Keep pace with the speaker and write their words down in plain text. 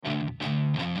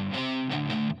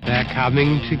They're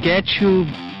coming to get you.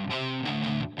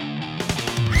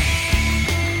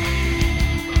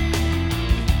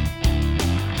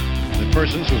 The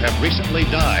persons who have recently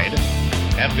died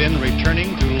have been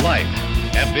returning to life.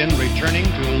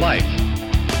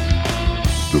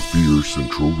 The Fear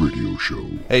Central Radio Show.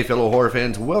 Hey, fellow horror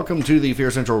fans, welcome to the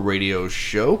Fear Central Radio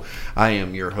Show. I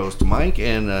am your host, Mike,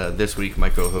 and this week my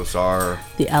co-hosts are...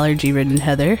 The allergy-ridden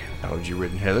Heather.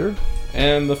 Allergy-ridden Heather.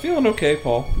 And the feeling okay,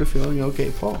 Paul. The feeling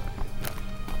okay, Paul.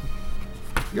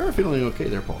 You're feeling okay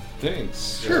there, Paul.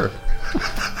 Thanks. Sure.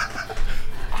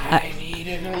 I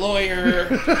needed a lawyer.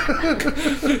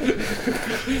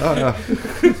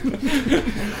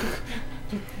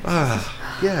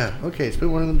 Yeah, okay, it's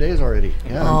been one of them days already.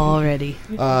 Yeah. Already.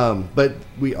 But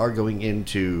we are going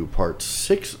into part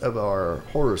 6 of our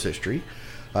horrors history.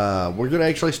 We're going to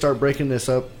actually start breaking this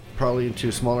up probably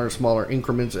into smaller and smaller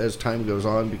increments as time goes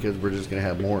on, because we're just going to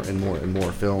have more and more and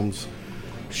more films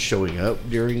showing up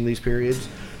during these periods.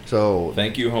 So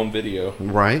thank you, home video.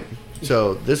 Right.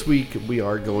 So this week we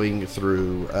are going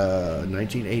through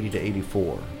 1980 to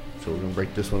 84. So we're going to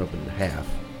break this one up into half.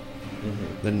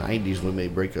 Mm-hmm. The 90s we may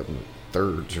break up into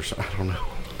thirds or something. I don't know.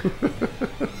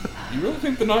 You really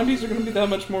think the 90s are going to be that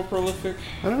much more prolific?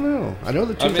 I don't know. I know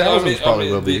the 2000s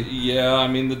probably will be.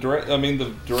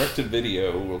 The directed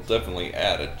video will definitely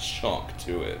add a chunk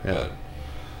to it. Yeah. But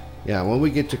Yeah, when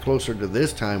we get to closer to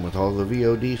this time with all the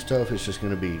VOD stuff, it's just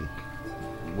going to be...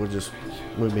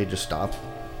 We may just stop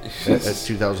at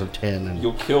 2010. And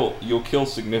you'll kill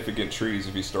significant trees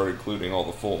if you start including all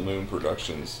the full moon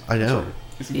productions. I know.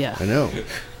 Yeah. I know.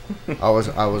 I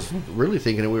was really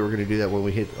thinking that we were going to do that when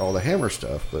we hit all the Hammer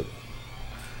stuff, but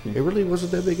it really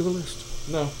wasn't that big of a list.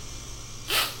 No.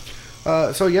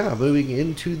 So yeah, moving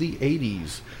into the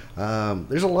 80s.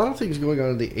 There's a lot of things going on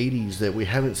in the 80s that we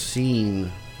haven't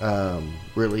seen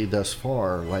really thus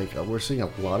far. Like we're seeing a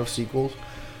lot of sequels.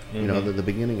 You know, the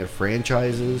beginning of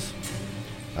franchises.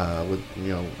 With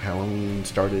Halloween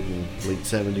started in late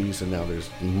 70s, and now there's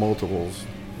multiples.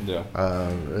 Yeah.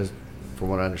 From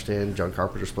what I understand, John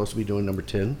Carpenter's supposed to be doing number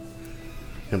 10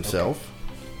 himself.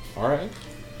 Okay. All right.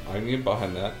 I can get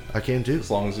behind that. I can too.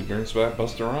 As long as he brings back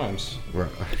Busta Rhymes.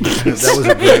 Right. That was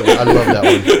a great one. I love that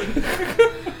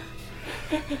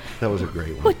one. That was a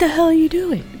great one. What the hell are you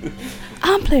doing?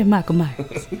 I'm playing Michael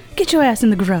Myers. Get your ass in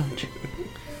the garage.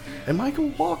 And Michael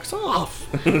walks off.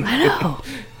 I know.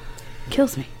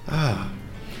 Kills me.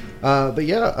 But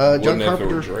yeah, John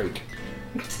Carpenter. If it were Drake.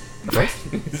 What?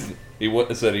 He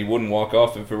said he wouldn't walk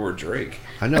off if it were Drake.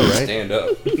 I know, right? Stand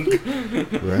up.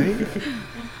 Right?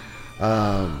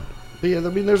 But yeah, I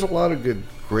mean, there's a lot of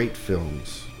great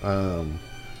films. A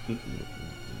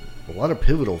lot of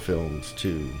pivotal films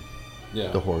to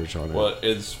the horror genre. Well,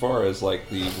 as far as like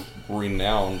the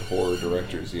renowned horror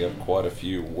directors, you have quite a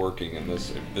few working in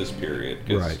this period.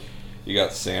 Right. You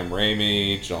got Sam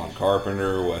Raimi, John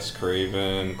Carpenter, Wes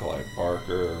Craven, Clive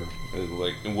Barker.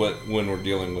 Like when we're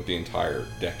dealing with the entire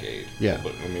decade. Yeah.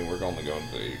 But I mean, we're only going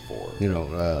to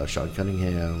 84. Sean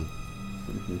Cunningham.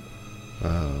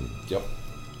 Yep.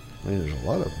 I mean, there's a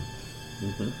lot of them.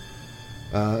 Mm-hmm.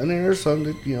 And then there's some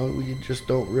that we just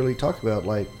don't really talk about,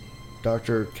 like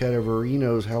Dr.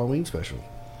 Cadaverino's Halloween special.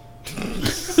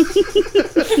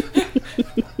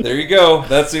 There you go.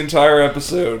 That's the entire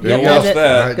episode. Go Yeah, watch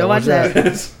that. Right, Go watch that.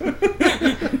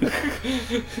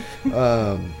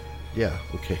 Yeah.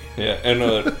 Okay. Yeah,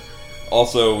 and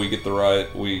also we get the right.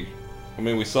 We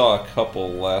saw a couple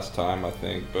last time, I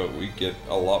think, but we get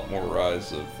a lot more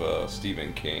rise of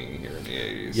Stephen King here in the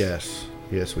 80s.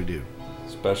 Yes, we do.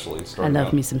 Especially I starting love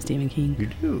out. me some Stephen King. You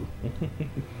do.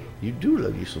 You do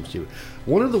love you some Stephen.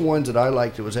 One of the ones that I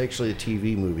liked, it was actually a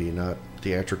TV movie, not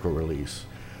theatrical release.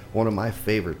 One of my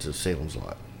favorites is Salem's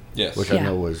Lot. Yes. Which I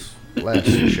know was last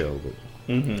show, but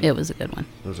It was a good one.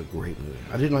 it was a great movie.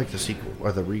 I didn't like the sequel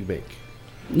or the remake.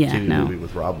 Yeah, TV no. movie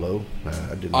with Rob Lowe.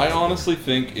 I didn't. I like honestly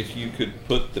think if you could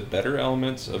put the better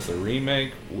elements of the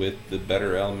remake with the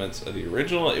better elements of the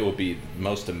original, it would be the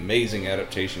most amazing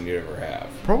adaptation you'd ever have.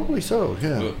 it. Probably so.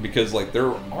 Yeah. Because like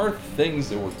there are things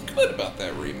that were good about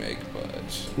that remake, but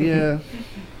Yeah.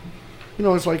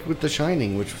 It's like with The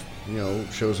Shining, which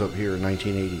shows up here in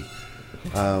 1980.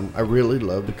 I really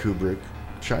love the Kubrick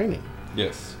Shining.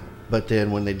 yes. But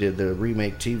then when they did the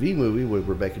remake TV movie with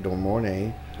Rebecca De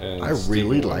Mornay, And I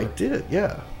really Stephen liked it.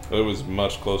 Yeah. It was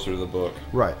much closer to the book.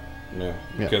 Right. Yeah.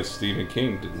 Because Stephen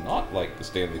King did not like the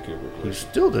Stanley Kubrick He version.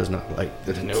 still does not like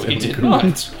the No, he did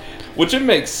not. Which it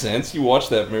makes sense. You watch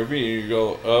that movie and you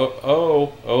go,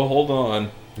 oh, hold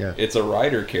on. Yeah. It's a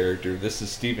writer character. This is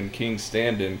Stephen King's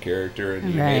stand-in character,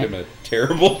 and you Right. made him a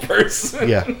terrible person.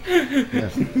 Yeah.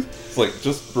 It's like,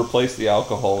 just replace the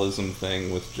alcoholism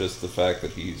thing with just the fact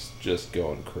that he's just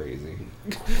going crazy.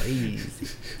 Crazy.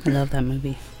 I love that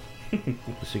movie. I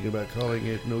was thinking about calling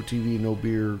it No TV, No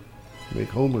Beer, Make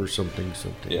Homer something.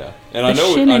 Yeah, and I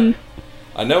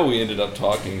know we ended up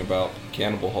talking about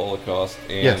Cannibal Holocaust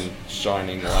and Yes.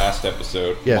 Shining last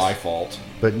episode. Yes. My fault.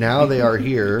 But now they are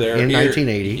here They're in here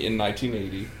 1980. In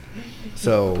 1980.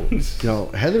 So,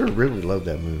 Heather really loved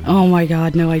that movie. Oh my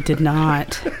God, no, I did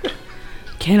not.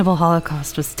 Cannibal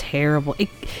Holocaust was terrible.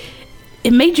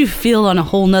 It made you feel on a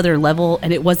whole nother level,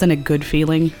 and it wasn't a good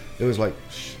feeling. It was like,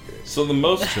 So the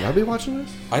most, should I be watching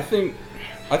this? I think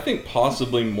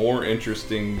possibly more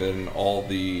interesting than all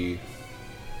the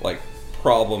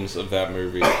problems of that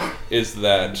movie is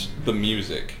that the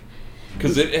music,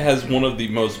 because it has one of the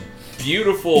most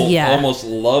beautiful, almost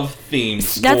love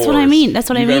themed. That's what I mean.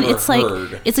 It's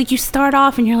heard. like you start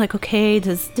off and you're like, okay,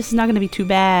 this is not going to be too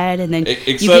bad, and then you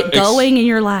Except- get going and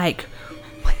you're like,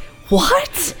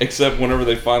 what? Except whenever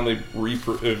they finally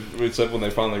reprise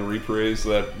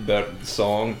that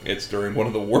song, it's during one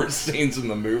of the worst scenes in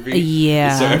the movie.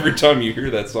 Yeah. So every time you hear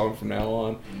that song from now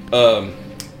on,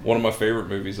 one of my favorite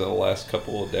movies of the last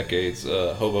couple of decades,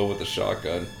 Hobo with a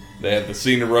Shotgun. They had the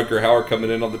scene of Rutger Hauer coming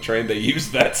in on the train. They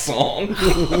used that song.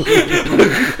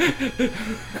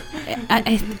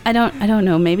 I don't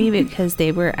know. Maybe because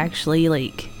they were actually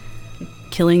like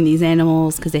killing these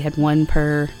animals because they had one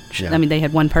per. Yeah. I mean, they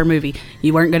had one per movie.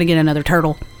 You weren't going to get another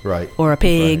turtle, Right. or a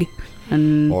pig,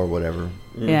 and Or whatever.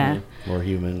 yeah. Or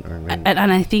human. Or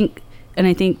And I think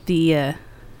the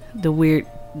weird.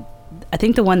 I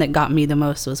think the one that got me the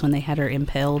most was when they had her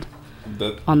impaled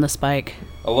on the spike.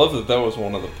 I love that was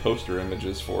one of the poster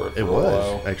images for it. It for was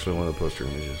a while. actually one of the poster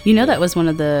images. That was one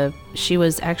of the. She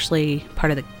was actually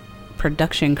part of the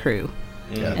production crew,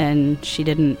 Yeah. and she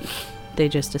didn't. They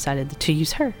just decided to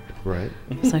use her. Right.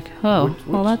 It's like, oh, Which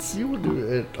well, that's you would do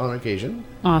it on occasion.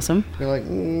 awesome. You're like,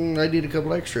 I need a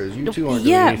couple extras. You two aren't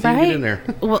doing Yeah, anything. right. Get in there.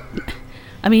 Well,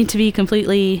 I mean, to be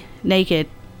completely naked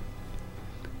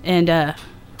and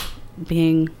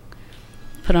being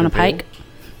put on a Impaled? pike.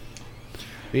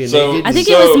 Being So- naked I think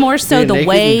So- it was more so being the naked and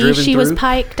way driven she was through?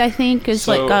 piked, I think, is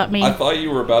what got me. I thought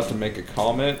you were about to make a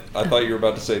comment. I thought you were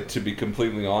about to say, to be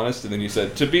completely honest, and then you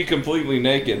said, to be completely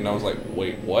naked, and I was like,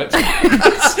 wait, what?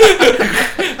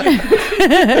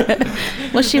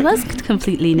 Well, she was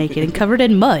completely naked and covered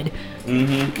in mud.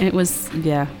 Mm-hmm. And it was,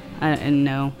 yeah. And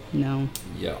no. Yeah.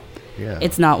 Yeah.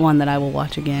 It's not one that I will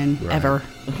watch again, Right. ever.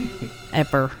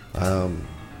 Ever.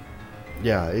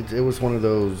 Yeah, it was one of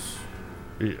those,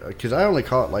 because I only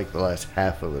caught like the last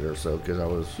half of it or so,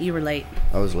 because You were late.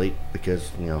 I was late because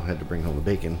had to bring home the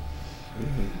bacon.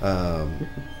 I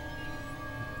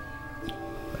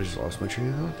just lost my train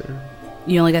of thought there.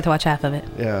 You only got to watch half of it.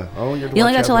 Yeah, I only got to You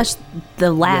only got half to of watch it.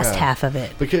 the last Yeah. half of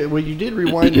it. Because you did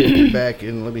rewind it back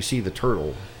and let me see the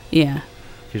turtle, Yeah.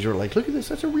 because you were like, look at this,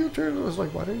 that's a real turtle. I was like,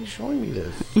 why are you showing me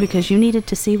this? Because you needed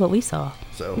to see what we saw.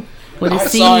 So What is I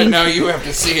saw it, seen. now you have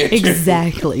to see it.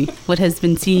 Exactly. What has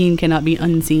been seen cannot be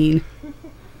unseen.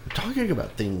 talking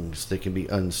about things that can be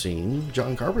unseen,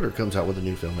 John Carpenter comes out with a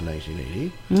new film in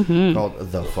 1980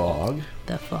 called The Fog,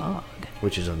 The fog.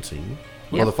 which is unseen.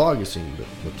 Yep. Well, the fog is seen, but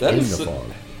what's That in is the the- fog?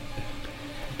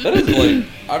 That is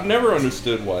I've never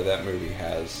understood why that movie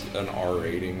has an R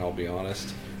rating, I'll be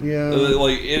honest. Yeah.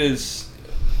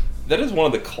 That is one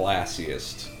of the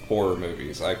classiest horror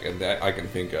movies I can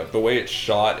think of. The way it's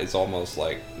shot is almost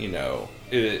it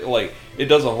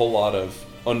does a whole lot of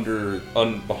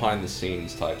behind the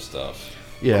scenes type stuff.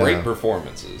 Yeah. Great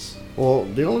performances. Well,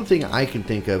 the only thing I can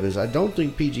think of is I don't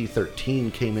think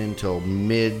PG-13 came in till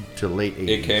mid to late 80s.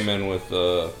 It came in with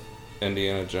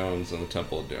Indiana Jones and the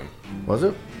Temple of Doom. Was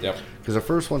it? Yep. Because the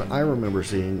first one I remember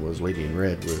seeing was Lady in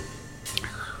Red with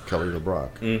Kelly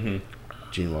LeBrock,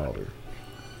 Gene Wilder.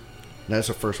 And that's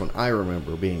the first one I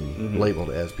remember being labeled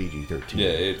as PG-13. Yeah,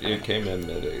 it came in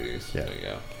mid 80s. Yeah.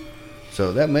 Yeah.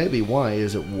 So that may be why,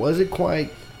 is it wasn't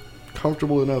quite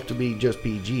comfortable enough to be just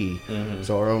PG,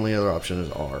 so our only other option is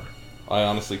R. I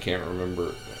honestly can't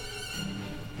remember.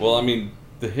 Well, I mean,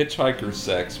 the hitchhiker's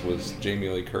sex was Jamie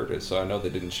Lee Curtis, so I know they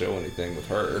didn't show anything with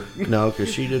her. No,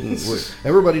 because she didn't.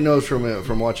 Everybody knows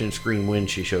from watching Scream when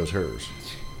she shows hers.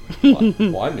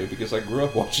 Well, I knew because I grew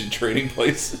up watching Trading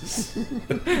Places.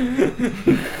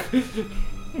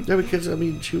 Yeah, because I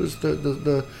mean, she was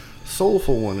the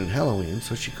soulful one in Halloween,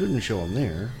 so she couldn't show them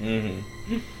there.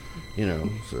 Mm-hmm. You know,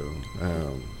 so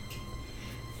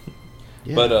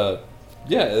yeah. But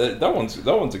Yeah, that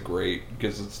one's a great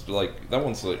because it's like that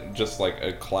one's like, just like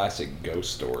a classic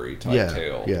ghost story type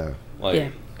tale. Yeah. Like Yeah.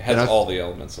 it has And all the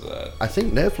elements of that. I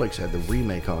think Netflix had the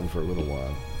remake on for a little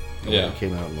while. When Yeah. it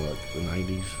came out in like the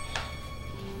 90s.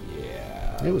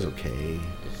 Yeah, It was okay.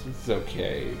 It's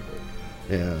okay.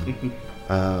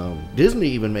 Yeah. Disney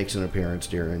even makes an appearance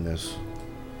during this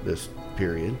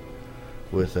period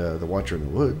with The Watcher in the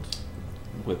Woods.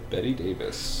 With Betty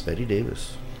Davis. Betty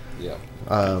Davis. Yeah.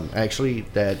 Actually,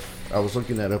 that I was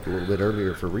looking that up a little bit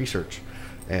earlier for research,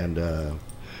 and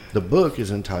the book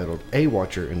is entitled "A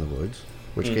Watcher in the Woods,"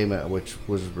 which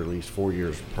was released 4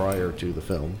 years prior to the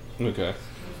film. Okay.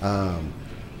 A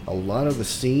lot of the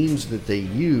scenes that they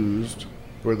used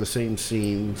were the same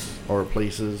scenes or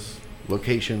places,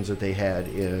 locations that they had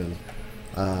in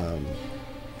A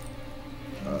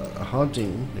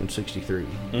Haunting in '63.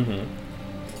 Mm-hmm.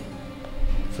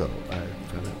 So I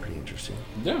found that pretty interesting.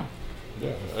 Yeah.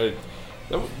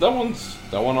 That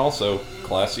one also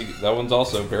classy. That one's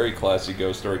also very classy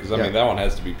ghost story because I mean that one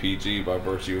has to be PG by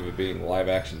virtue of it being live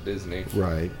action Disney.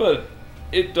 Right. But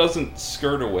it doesn't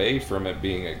skirt away from it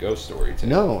being a ghost story tale.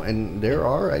 No, and there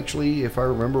are actually, if I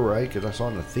remember right, because I saw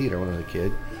it in the theater when I was a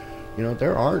kid,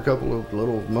 there are a couple of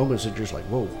little moments that you're just like,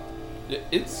 whoa.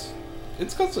 It's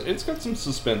got some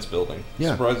suspense building.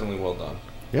 Yeah. Surprisingly well done.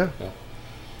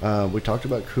 Yeah. We talked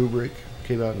about Kubrick,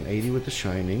 came out in '80 with The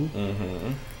Shining.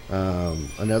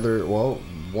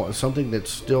 Mm-hmm. Something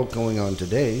that's still going on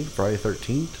today, Friday the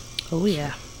 13th, Oh,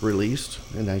 yeah. released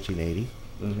in 1980.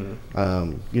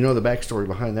 Mm-hmm. You know the backstory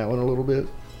behind that one a little bit?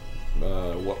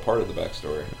 What part of the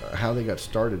backstory? How they got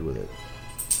started with it.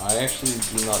 I actually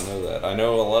do not know that. I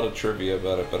know a lot of trivia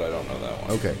about it, but I don't know that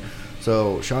one. Okay.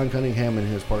 So Sean Cunningham and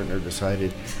his partner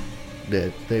decided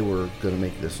that they were going to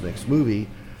make this next movie,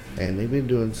 and they've been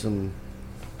doing some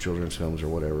children's films or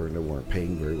whatever, and they weren't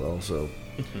paying very well, so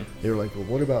they were like, well,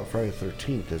 what about Friday the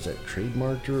 13th? Is that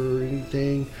trademarked or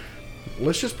anything?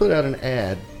 Let's just put out an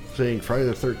ad saying Friday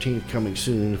the 13th coming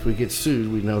soon. If we get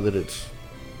sued, we know that it's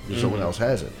someone else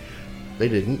has it. They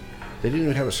didn't. They didn't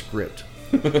even have a script.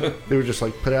 They were just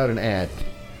like, put out an ad.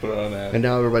 Put on that. And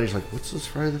now everybody's like, what's this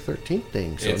Friday the 13th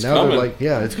thing? So It's now coming. they're like,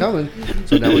 yeah, it's coming.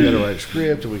 So now we got to write a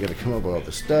script and we got to come up with all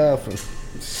this stuff. And,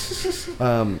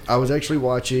 I was actually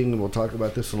watching, and we'll talk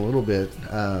about this in a little bit,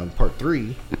 part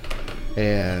 3.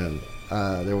 And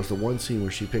there was the one scene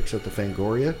where she picks up the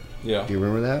Fangoria. Yeah. Do you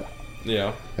remember that?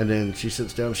 Yeah. And then she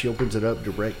sits down, she opens it up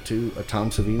direct to a Tom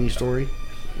Savini story.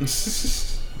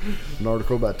 An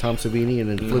article about Tom Savini, and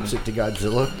then flips it to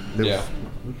Godzilla. Yeah.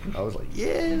 I was like,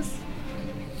 yes.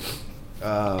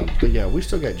 But yeah, we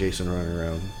still got Jason running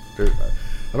around.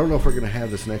 I don't know if we're going to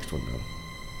have this next one, though.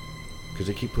 Because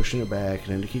they keep pushing it back,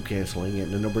 and then they keep canceling it,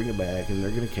 and then they'll bring it back, and they're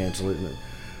going to cancel it.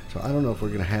 So I don't know if we're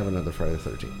going to have another Friday the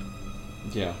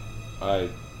 13th. Yeah.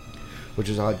 Which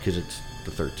is odd, because it's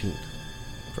the 13th.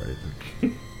 Friday the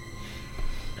 13th.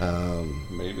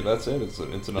 Maybe that's it. It's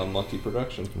an unlucky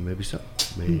production. Maybe so.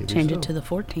 Maybe Change so. it to the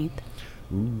 14th.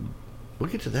 Ooh. We'll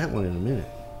get to that one in a minute.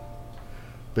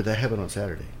 But that happened on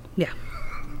Saturday. Yeah.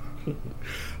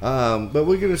 But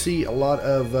we're going to see a lot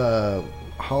of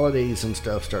holidays and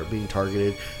stuff start being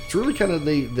targeted. It's really kind of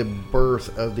the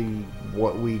birth of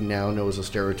what we now know as a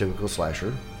stereotypical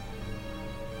slasher.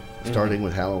 Starting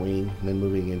with Halloween, and then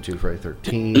moving into Friday the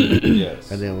 13th.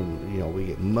 Yes. And then, we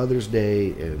get Mother's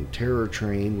Day and Terror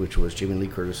Train, which was Jamie Lee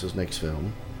Curtis's next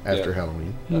film after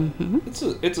Halloween. It's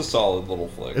a solid little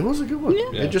flick. It was a good one.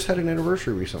 Yeah. It just had an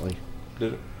anniversary recently.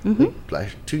 Did it? I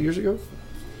think 2 years ago.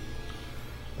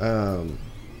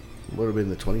 Would have been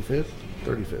the 25th,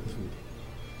 35th.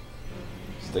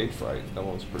 Stage Fright. That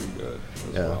one's pretty good as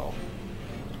Yeah. well.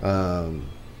 The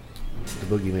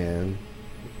Boogeyman.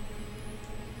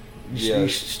 Yeah. You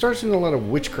start seeing a lot of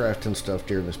witchcraft and stuff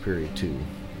during this period too.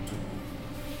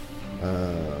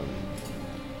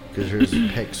 Because there's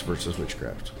Hex versus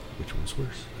witchcraft. Which one's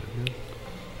worse?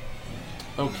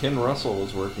 Oh, Ken Russell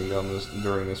was working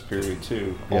during this period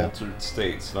too. Yeah. Altered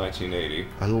States, 1980.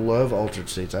 I love Altered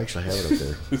States. I actually have it up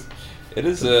there. It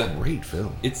is It's a great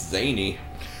film. It's zany.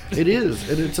 It is,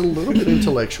 and it's a little bit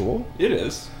intellectual. It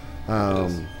is.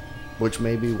 Which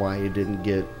may be why it didn't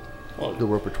get Well, the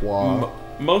repertoire.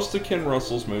 Most of Ken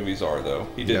Russell's movies are though.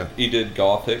 He did. Yeah. He did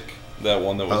Gothic, that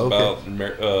one that was about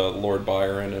Lord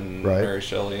Byron and Right. Mary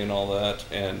Shelley and all that,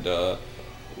 and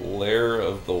Lair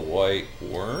of the White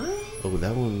Worm. Oh,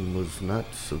 that one was not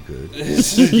so good.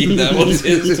 That was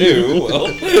his too.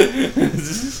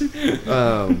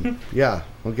 Well, Yeah,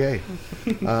 okay.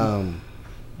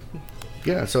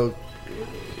 Yeah, so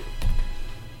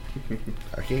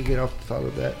I can't get off the thought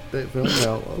of that film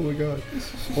now. Oh my god,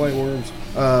 white worms.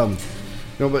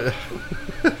 No, but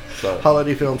Sorry.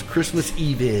 Holiday films, Christmas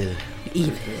Evil.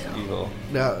 Evil.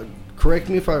 Now, correct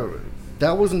me if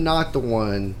that was not the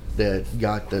one that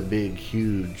got the big,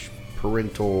 huge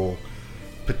parental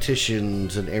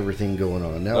petitions and everything going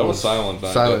on. That was Silent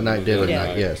Night. Silent Night, Deadly Yeah.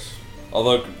 Night, yes.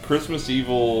 Although Christmas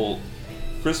Evil's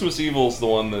the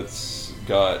one that's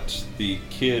got the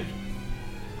kid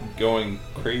going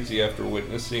crazy after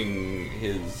witnessing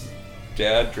his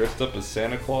dad dressed up as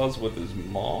Santa Claus with his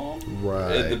mom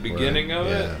at the beginning of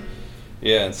it.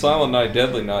 Yeah, and Silent Night,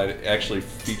 Deadly Night actually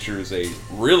features a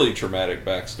really traumatic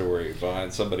backstory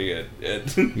behind somebody at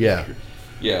Yeah.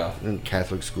 yeah. In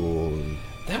Catholic school. And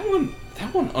That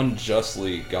one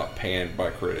unjustly got panned by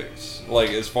critics.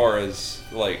 Like, as far as,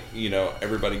 like, you know,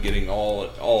 everybody getting all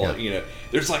Yeah. you know,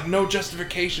 there's like no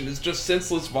justification. It's just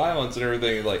senseless violence and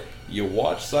everything. Like, you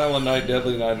watch Silent Night,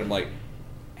 Deadly Night, and I'm like,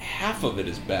 half of it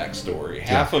is backstory.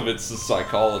 Half of it's the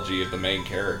psychology of the main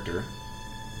character.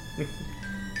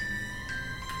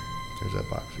 There's that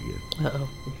box again.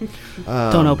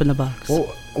 Uh-oh. Don't open the box.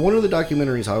 Well, one of the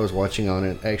documentaries I was watching on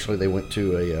it, actually, they went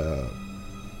to a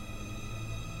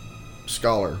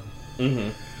scholar.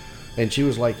 Mm-hmm. And she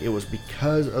was like, it was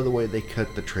because of the way they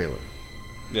cut the trailer.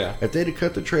 Yeah. If they'd have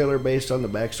cut the trailer based on the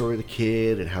backstory of the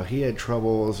kid and how he had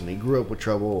troubles and he grew up with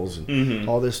troubles and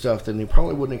all this stuff, then he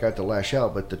probably wouldn't have got to lash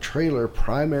out. But the trailer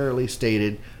primarily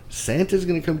stated, Santa's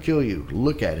going to come kill you.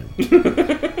 Look at him.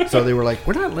 So they were like,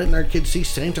 we're not letting our kids see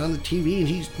Santa on the TV,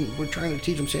 and we're trying to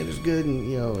teach them Santa's good, and,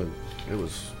 you know, and it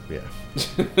was, yeah.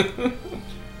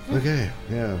 Okay,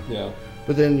 yeah. Yeah.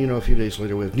 But then, you know, a few days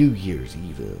later we have New Year's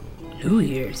Evil. New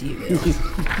Year's Evil.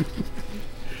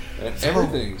 And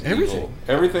everything's everything. evil.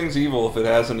 Everything's evil if it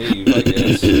has an Eve, I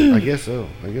guess. I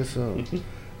guess so.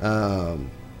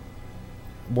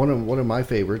 One of my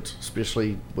favorites,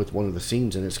 especially with one of the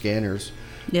scenes in it, Scanners,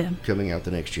 Yeah. coming out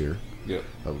the next year. Yep.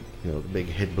 You know, the big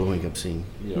head blowing up scene.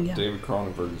 Yep. Yeah. David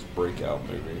Cronenberg's breakout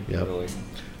movie. Yep. Really.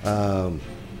 And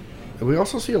we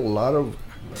also see a lot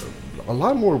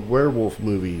more werewolf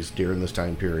movies during this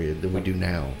time period than we do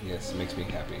now. Yes, it makes me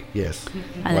happy. Yes.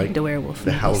 I like the werewolf The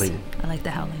movies. Howling. I like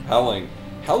the Howling.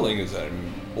 Howling is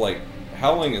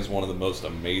Howling is one of the most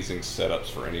amazing setups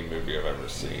for any movie I've ever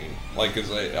seen. Like,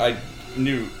 'cause I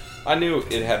knew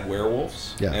it had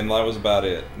werewolves, Yeah. and that was about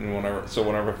it. And whenever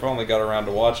I finally got around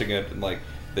to watching it, and like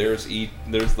there's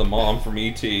the mom from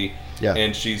E.T. Yeah.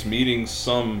 and she's meeting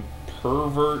some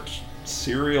pervert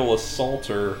serial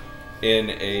assaulter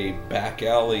in a back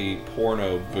alley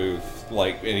porno booth.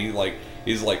 Like, and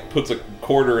he's puts a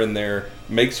quarter in there,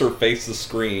 makes her face the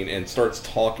screen, and starts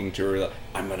talking to her. Like,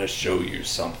 I'm gonna show you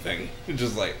something.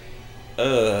 Just like,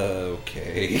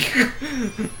 okay.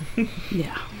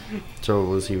 Yeah. So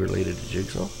was he related to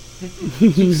Jigsaw?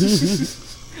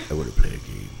 I want to play a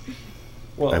game.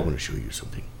 Well, I want to show you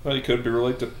something. well, he could be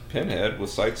related to Pinhead with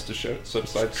sights to show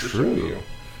True. you.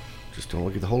 Just don't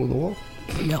look at the hole in the wall.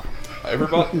 No.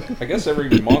 Everybody, I guess every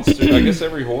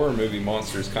horror movie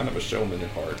monster is kind of a showman at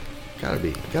heart. Gotta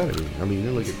be. I mean,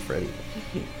 you look at Freddy.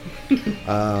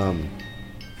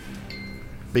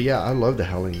 But yeah, I love The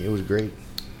Howling. It was great.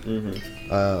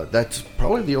 That's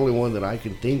probably the only one that I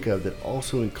can think of that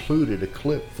also included a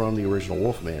clip from the original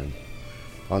Wolfman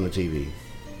on the TV.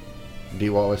 Dee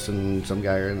Wallace and some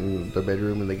guy are in the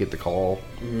bedroom and they get the call.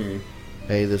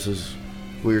 Hey, this is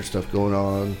weird stuff going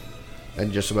on.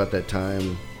 And just about that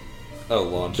time, Oh,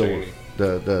 Lon Chaney.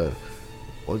 the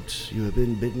once you have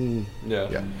been bitten.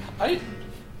 Yeah.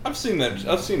 I've seen that.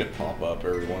 I've seen it pop up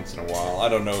every once in a while. I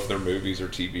don't know if they're movies or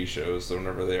TV shows. So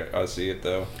whenever I see it,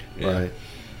 though. Yeah. Right.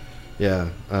 Yeah.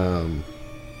 And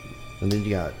then you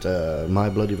got My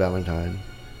Bloody Valentine.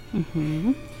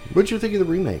 What'd you think of the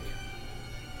remake?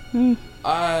 The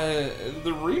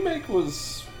remake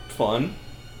was fun.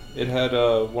 It had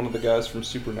one of the guys from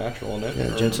Supernatural in it.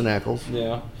 Yeah, Jensen Ackles.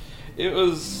 Yeah. It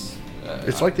was.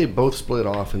 It's like they both split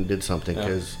off and did something Yeah.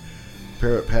 because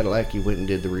Padalecki went and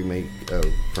did the remake of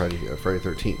Friday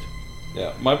 13th.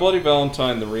 Yeah, My Bloody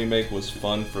Valentine, the remake was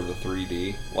fun for the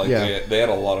 3D. Like, Yeah. they had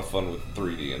a lot of fun with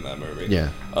 3D in that movie. Yeah.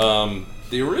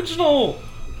 The original,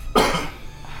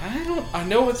 I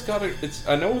know it's got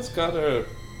a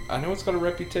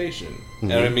reputation,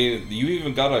 and I mean, you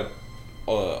even got a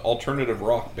alternative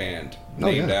rock band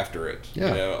named after it. Yeah.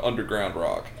 You know, underground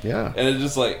rock. Yeah. And it's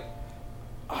just like,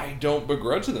 I don't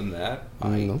begrudge them that.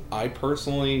 No. I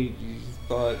personally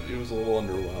thought it was a little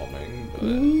underwhelming, but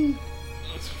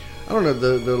I don't know.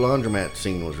 The laundromat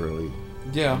scene was really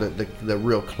yeah. the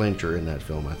real clincher in that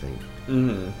film, I think.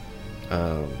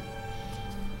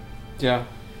 Yeah.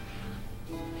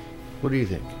 What do you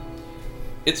think?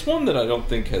 It's one that I don't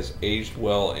think has aged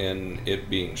well in it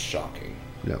being shocking.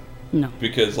 No. No.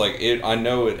 Because I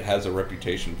know it has a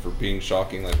reputation for being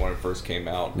shocking, like when it first came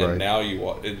out, and now you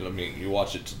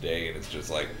watch it today, and it's just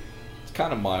like it's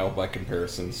kind of mild by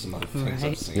comparison to some other things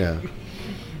I've seen. Yeah.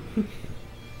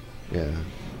 Yeah,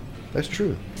 that's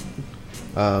true.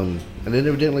 And then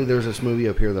evidently there's this movie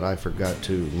up here that I forgot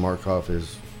to mark off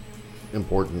as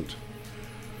important.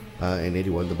 In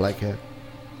 81, The Black Cat.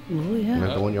 Oh yeah. Is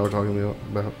that the one y'all were talking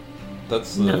about?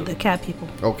 That's the Cat People.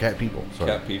 Oh, Cat People. Sorry.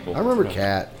 Cat People. I remember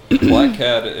Cat. Black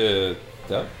Cat. Is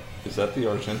that the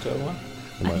Argento one?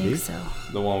 I think so.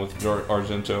 The one with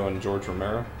Argento and George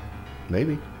Romero?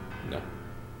 Maybe. No.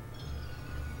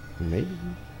 Maybe.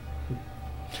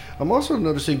 I'm also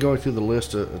noticing going through the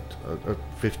list a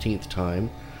 15th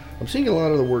time. I'm seeing a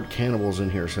lot of the word cannibals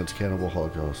in here since Cannibal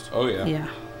Holocaust. Oh yeah. Yeah.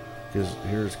 Because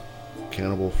here's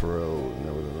Cannibal Pharaoh, and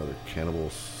there was another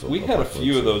Cannibal. We had a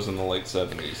few of those in the late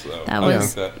 70s, though. That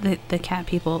was the Cat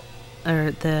People,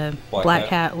 or the Black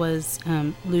Cat was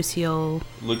Lucio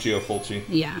Fulci.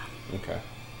 Yeah. Okay.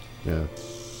 Yeah.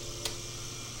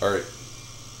 All right.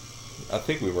 I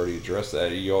think we've already addressed that.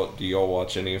 Do y'all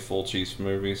watch any of Fulci's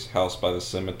movies? House by the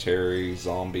Cemetery,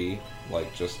 Zombie,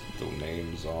 like just the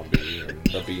name Zombie, and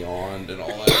The Beyond, and all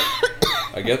that.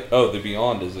 The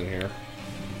Beyond is in here.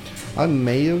 I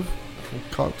may have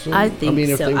caught some. I think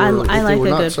if so. they were, I if they like were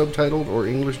a not good subtitled or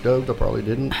English dubbed, I probably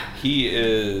didn't. He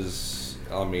is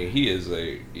well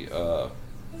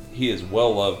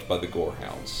loved by the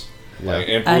gorehounds. Yeah.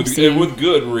 And with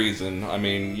good reason. I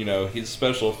mean, his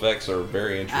special effects are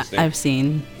very interesting. I've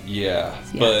seen. Yeah,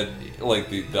 but like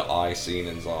the eye scene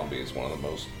in Zombie is one of the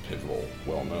most pivotal,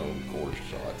 well-known gore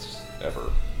shots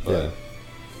ever. But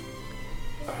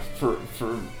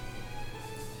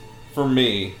for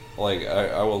me, like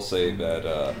I will say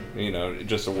that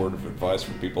just a word of advice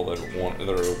for people that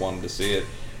are wanting to see it.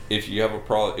 If you have a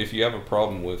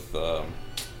problem with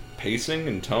pacing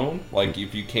and tone, like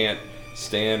if you can't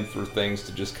stand for things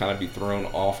to just kind of be thrown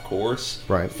off course,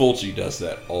 right? Fulci does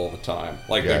that all the time.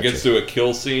 Like it gets to a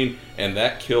kill scene, and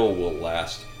that kill will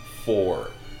last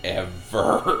forever.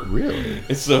 Really?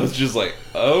 And so it's just like,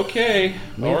 okay,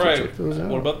 all right.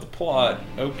 What about the plot?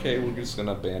 Okay, we're just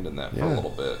gonna abandon that for a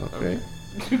little bit. Okay.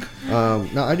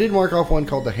 Now I did mark off one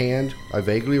called The Hand. I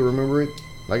vaguely remember it.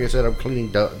 Like I said, I'm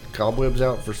cleaning cobwebs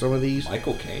out for some of these.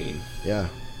 Michael Caine. Yeah.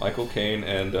 Michael Caine,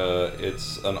 and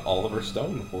it's an Oliver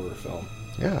Stone horror film.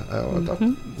 Yeah. I thought,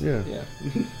 yeah.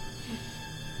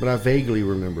 But I vaguely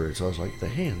remember it, so I was like, The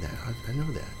Hand. I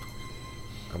know that.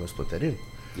 I must put that in.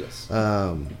 Yes.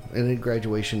 And then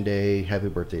Graduation Day, Happy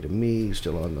Birthday to Me,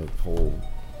 still on the whole.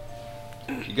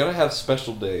 You gotta have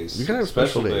special days. You gotta have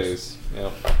special days.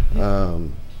 Yep.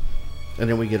 And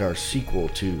then we get our sequel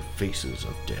to Faces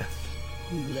of Death.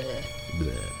 Bleh.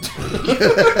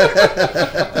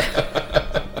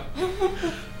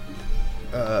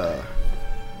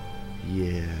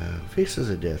 Yeah, Faces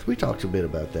of Death. We talked a bit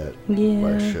about that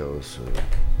last show, so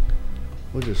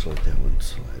we'll just let that one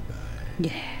slide by.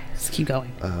 Yeah, let's keep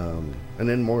going. And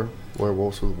then more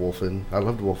werewolves with Wolfen. I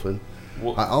loved Wolfen.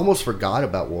 I almost forgot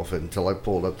about Wolfen until I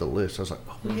pulled up the list. I was like,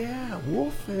 oh yeah,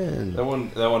 Wolfen.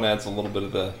 That one adds a little bit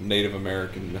of the Native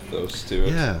American mythos to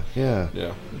it. Yeah.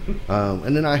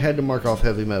 And then I had to mark off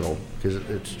Heavy Metal because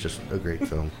it's just a great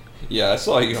film. Yeah, I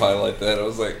saw you highlight that. I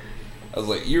was like,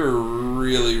 you're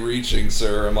really reaching,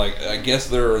 sir. I'm like, I guess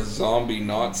there are zombie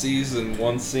Nazis in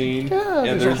one scene. Yeah,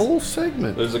 and there's a whole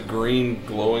segment. There's a green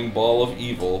glowing ball of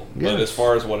evil. Yes. But as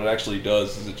far as what it actually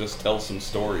does is it just tells some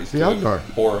stories to Algar. a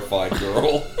horrified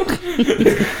girl.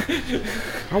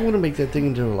 I want to make that thing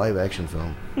into a live action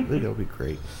film. I think that would be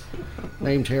great.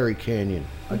 Named Harry Canyon.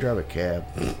 I drive a cab.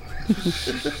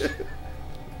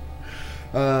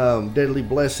 Deadly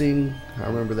Blessing. I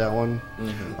remember that one.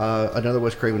 Mm-hmm. Another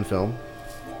Wes Craven film.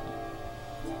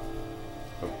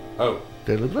 Oh.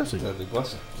 Deadly Blessing. Deadly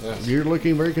Blessing. Yes. You're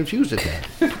looking very confused at that.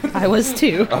 I was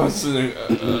too. I was sitting.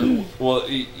 Well,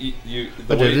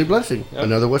 Deadly Blessing. Yep.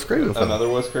 Another Wes Craven film. Another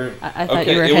Wes Craven. I thought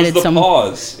you were headed somewhere.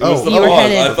 Pause. It was the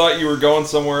pause. I thought you were going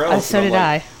somewhere else. So did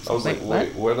I. I was like,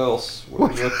 wait, what else? What are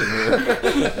we looking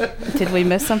here? Did we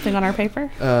miss something on our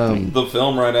paper? The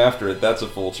film right after it, that's a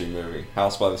Fulci movie,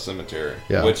 House by the Cemetery.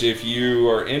 Yeah. Which, if you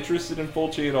are interested in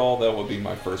Fulci at all, that would be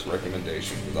my first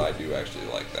recommendation, because I do actually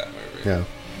like that movie. Yeah.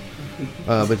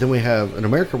 But then we have An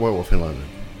American Werewolf in London.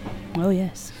 Oh,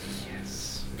 yes.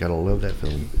 Gotta love that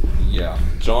film. Yeah.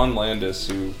 John Landis,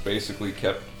 who basically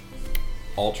kept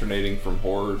alternating from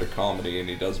horror to comedy, and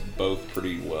he does both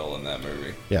pretty well in that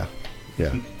movie. Yeah.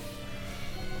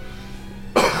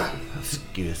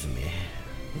 Excuse me.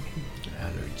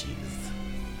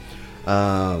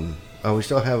 Allergies. We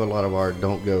still have a lot of our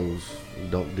don't goes,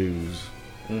 don't do's.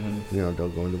 Mm-hmm.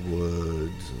 Don't go in the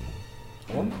woods.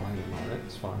 I'm planning on it.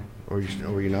 It's fine. Or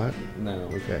were you not? No.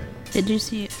 Okay. Did you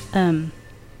see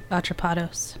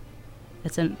Atrapados?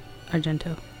 It's in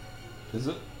Argento. Is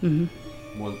it? Mm-hmm.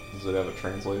 What, does it have a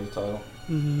translated title?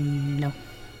 No.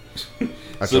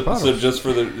 So just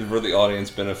for the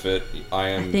audience benefit, I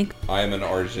am an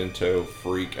Argento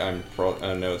freak. I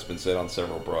know it's been said on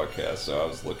several broadcasts, so I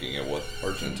was looking at what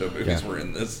Argento movies were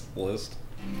in this list.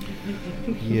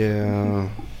 Yeah.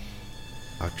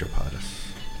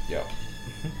 Octopotus. Yeah.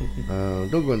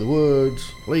 Don't go in the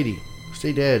woods. Lady,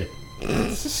 stay dead.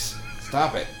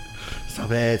 Stop it.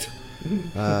 Stop it.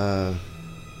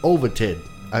 Overted.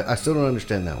 I still don't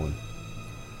understand that one.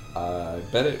 I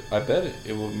bet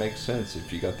it would make sense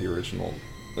if you got the original,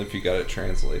 if you got it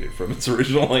translated from its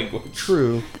original language.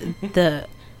 True. The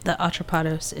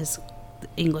Atrapados is the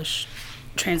English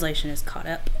translation is caught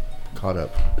up. Caught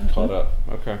up. Caught up.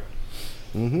 Okay.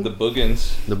 Mm-hmm. The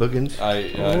Boogans. The Boogans. I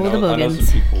the know Boogans.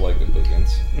 some people like the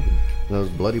Boogans. Those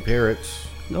bloody parrots.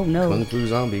 Oh no. Kung Fu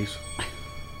zombies.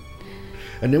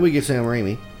 And then we get Sam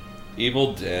Raimi.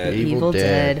 Evil Dead. Evil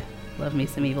Dead. Love me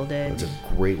some Evil Dead. That's a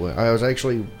great one. I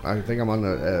think I'm on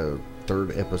the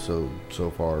third episode so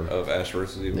far. Of Ash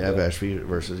vs. Evil Dead. Yeah, Ash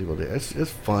vs. Evil Dead.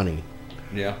 It's funny.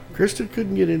 Yeah. Kristen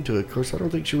couldn't get into it. Of course, I don't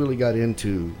think she really got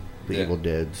into the Evil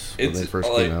Deads when they first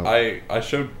came out. I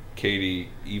showed Katie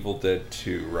Evil Dead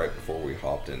 2 right before we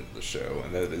hopped into the show,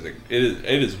 and it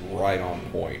is right on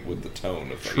point with the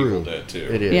tone of Evil Dead 2.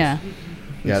 It is. Yeah.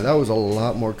 Yeah, that was a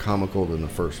lot more comical than the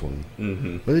first one.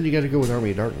 Mm-hmm. But then you got to go with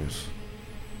Army of Darkness.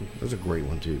 That was a great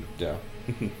one too. Yeah.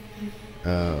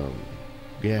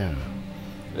 Yeah.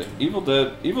 Evil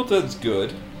Dead's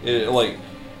good. I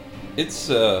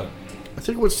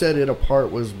think what set it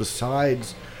apart was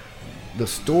besides the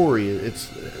story, it's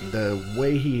the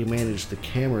way he managed the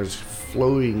cameras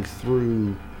floating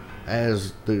through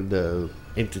as the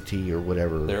entity or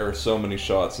whatever. There are so many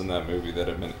shots in that movie that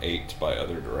have been aped by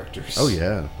other directors. Oh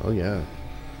yeah.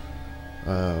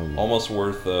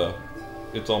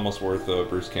 It's almost worth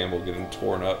Bruce Campbell getting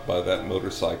torn up by that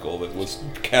motorcycle that was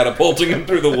catapulting him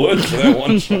through the woods for that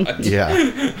one shot. Yeah.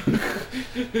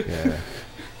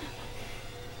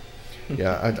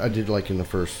 Yeah, I did like in the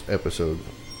first episode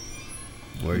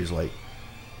where he's like,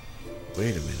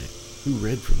 wait a minute, who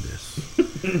read from this?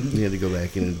 He had to go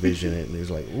back and envision it, and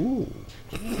he's like, ooh.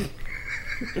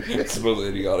 It's a really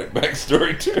idiotic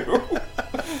backstory, too.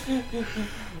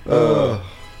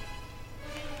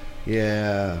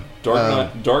 Yeah.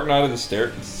 Dark Knight of the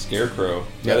Scarecrow.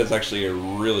 That is actually a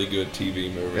really good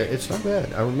TV movie. It's not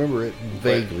bad. I remember it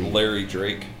vaguely. Larry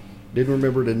Drake. Didn't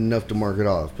remember it enough to mark it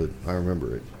off, but I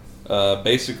remember it.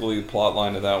 Basically, the plot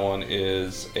line of that one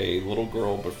is a little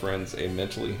girl befriends a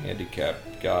mentally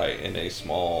handicapped guy in a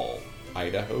small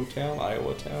Iowa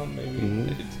town, maybe. Mm-hmm.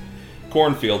 It's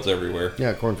cornfields everywhere.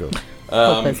 Yeah, cornfields.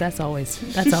 Because that's always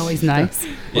nice.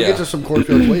 We'll get to some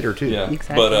cornfields later, too. Yeah,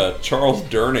 exactly. But Charles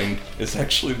Durning is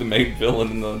actually the main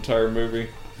villain in the entire movie.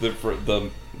 The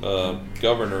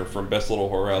governor from Best Little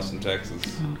Whorehouse in Texas.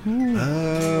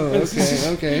 Oh,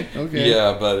 okay.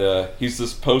 Yeah, but he's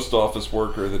this post office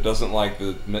worker that doesn't like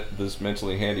this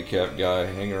mentally handicapped guy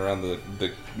hanging around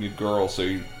the girl, so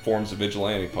he forms a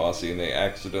vigilante posse, and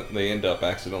they end up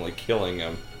accidentally killing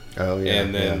him. Oh, yeah.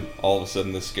 And then all of a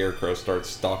sudden the Scarecrow starts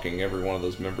stalking every one of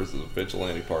those members of the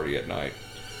vigilante party at night.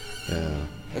 Yeah.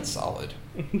 That's solid.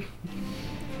 I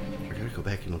gotta go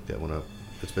back and look that one up.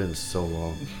 It's been so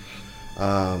long.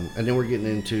 And then we're getting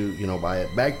into,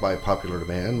 back by popular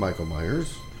demand, Michael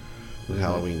Myers with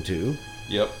Halloween 2.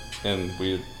 Yep. And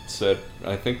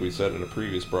I think we said in a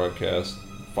previous broadcast,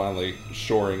 finally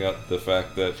shoring up the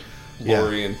fact that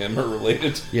Laurie and him are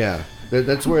related. Yeah.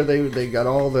 That's where they got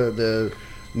all the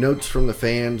notes from the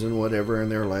fans and whatever, and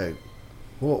they're like,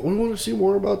 well, we want to see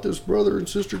more about this brother and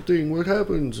sister thing. What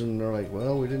happens? And they're like,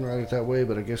 well, we didn't write it that way,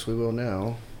 but I guess we will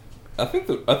now. I think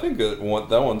that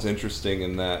one's interesting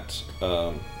in that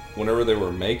whenever they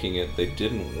were making it, they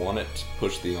didn't want it to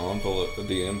push the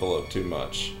envelope too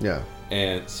much. Yeah.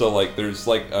 And so there's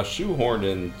a shoehorned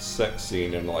in sex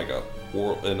scene in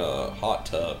a hot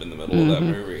tub in the middle of that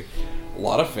movie. A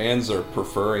lot of fans are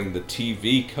preferring the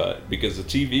TV cut because the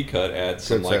TV cut adds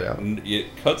it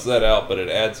cuts that out, but it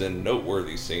adds in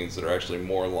noteworthy scenes that are actually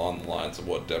more along the lines of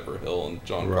what Deborah Hill and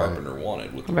John Carpenter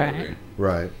wanted with the movie.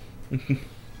 Right.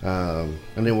 And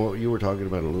then what you were talking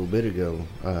about a little bit ago,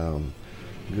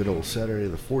 good old Saturday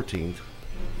the 14th.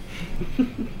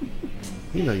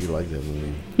 You like that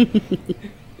movie.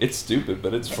 It's stupid,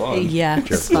 but it's fun. Yeah,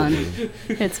 it's fun.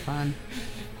 It's fun.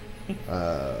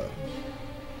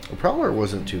 The Prowler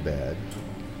wasn't too bad.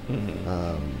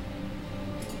 Mm-hmm.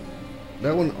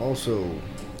 That one also.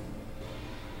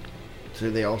 So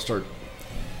they all start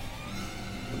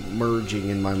merging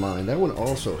in my mind. That one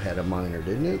also had a miner,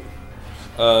 didn't it?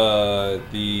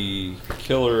 The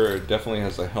killer definitely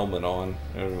has a helmet on,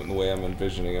 in the way I'm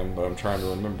envisioning him, but I'm trying to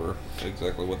remember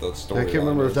exactly what the story I can't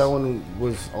remember is. if that one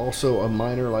was also a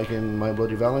miner like in My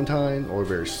Bloody Valentine, or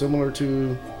very similar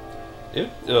to... It,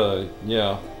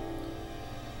 yeah.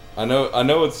 I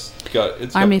know it's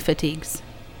got Army fatigues.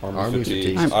 Army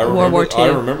fatigues. fatigues. World War II. I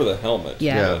remember the helmet.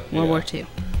 Yeah, World War II.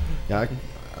 Yeah,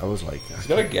 I was like... He's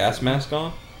got a gas mask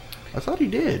on? I thought he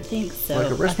did. I think so.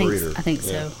 Like a respirator. I think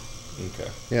so. Okay.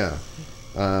 Yeah.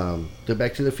 The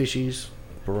Back to the Fishies,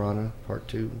 Piranha, Part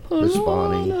 2, The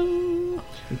Spawning.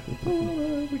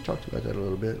 We talked about that a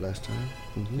little bit last time.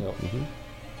 Yep.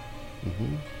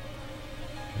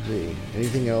 See,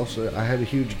 anything else? I had a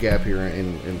huge gap here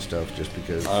in stuff just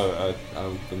because.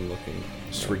 I've been looking.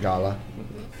 Srigala.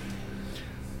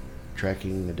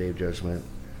 Tracking the Day of Judgment.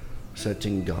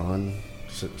 Settingon.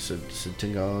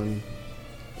 Settingon.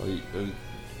 Well,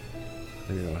 I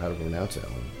don't know how to pronounce that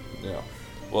one. yeah.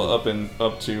 Well, up to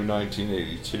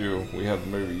 1982, we had the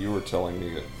movie you were telling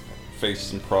me that faced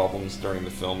some problems during the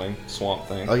filming, Swamp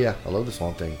Thing. Oh yeah, I love the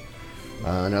Swamp Thing.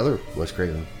 Another Wes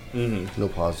Craven. Mm-hmm. No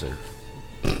pause there.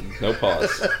 No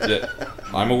pause. Yeah,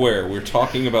 I'm aware. We're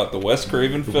talking about the Wes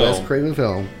Craven The film. Wes Craven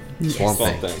film. Swamp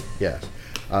Swamp Thing. Thing. Yes.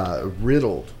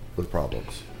 Riddled with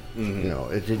problems. Mm-hmm. You know,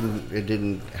 it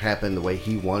didn't happen the way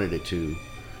he wanted it to.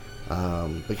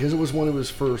 Because it was one of his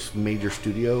first major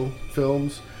studio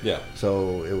films. Yeah.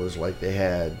 So it was like they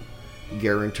had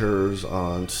guarantors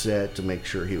on set to make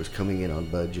sure he was coming in on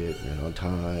budget and on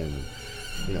time.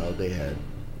 You know, they had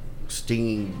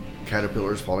stinging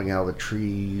caterpillars falling out of the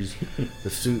trees. The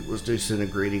suit was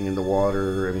disintegrating in the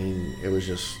water. I mean, it was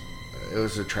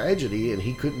a tragedy, and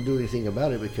he couldn't do anything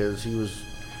about it because he was,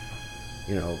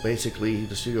 you know, basically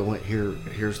the studio went,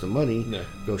 here's the money, Yeah.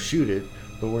 go shoot it,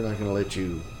 but we're not going to let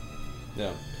you.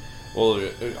 Yeah. Well,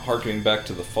 harkening back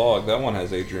to The Fog, that one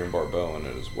has Adrienne Barbeau in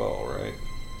it as well, right?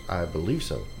 I believe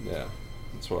so. Yeah.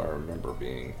 That's what I remember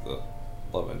being the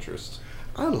love interest.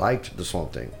 I liked The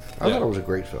Swamp Thing. I Yeah. thought it was a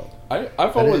great film. I've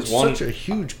And always it's wanted. such a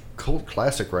huge cult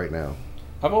classic right now.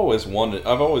 I've always wanted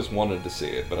to see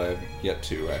it, but I've yet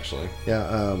to actually.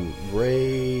 Yeah,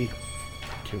 Ray,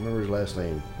 can't remember his last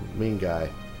name. Mean guy.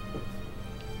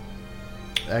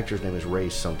 The actor's name is Ray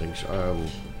something.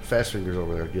 Fast Fingers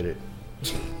over there, get it?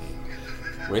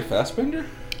 Ray Fassbender?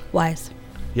 Wise.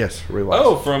 Yes, Ray Wise.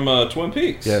 Oh, from Twin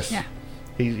Peaks. yes. Yeah.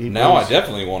 He Now I plays-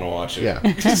 definitely want to watch it. Yeah.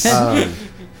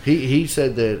 He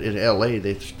said that in L.A.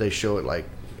 they show it like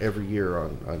every year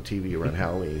on TV around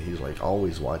Halloween. He's like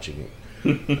always watching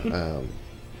it.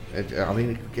 I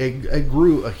mean, it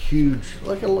grew a huge,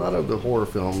 like a lot of the horror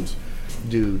films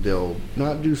do. They'll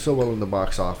not do so well in the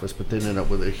box office, but then end up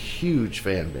with a huge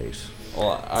fan base.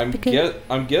 Well,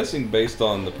 I'm guessing based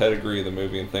on the pedigree of the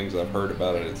movie and things I've heard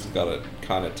about it, it's got a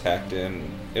kind of tacked in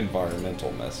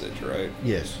environmental message, right?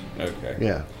 Yes. Okay.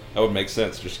 Yeah. That would make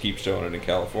sense. Just keep showing it in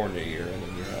California a year and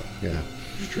then you're out. Yeah.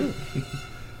 It's true.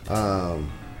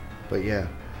 But yeah.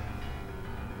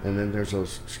 And then there's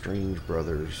those Strange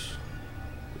Brothers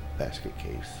basket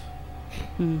case.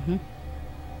 Mm-hmm.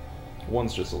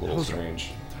 One's just a little Those are- strange.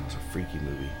 That was a freaky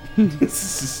movie.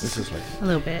 It's just like, A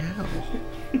little bit.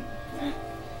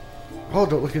 oh,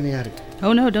 don't look in the attic.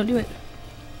 Oh no, don't do it.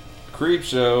 Creep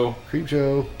Show. Creep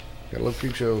Show. Gotta love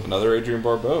Creep Show. Another Adrienne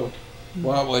Barbeau.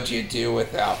 What would you do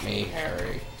without me,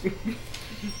 Harry?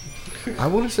 I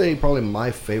want to say probably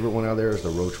my favorite one out there is the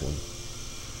Roach one.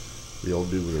 The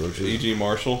old dude with the roaches. E.G.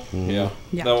 Marshall. Mhm. Yeah.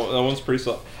 Yeah. That one's pretty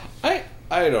solid.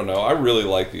 I don't know. I really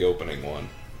like the opening one.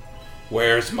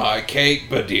 Where's my cake,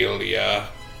 Bedelia?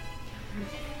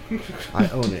 I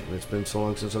own it. It's been so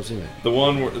long since I've seen it. The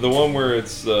one where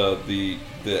it's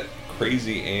the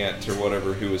crazy aunt or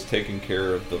whatever who was taking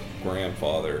care of the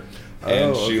grandfather,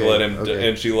 and Oh, she okay, let him okay.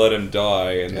 and she let him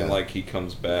die, and then Yeah. like he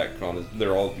comes back on his.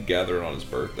 They're all gathered on his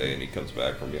birthday, and he comes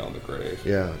back from beyond the grave.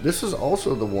 Yeah, this is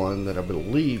also the one that I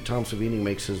believe Tom Savini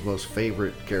makes his most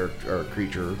favorite character or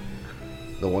creature.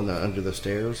 The one that under the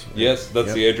stairs. Yes, that's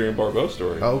Yep. the Adrienne Barbeau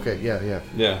story. Oh, okay. Yeah.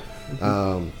 Yeah,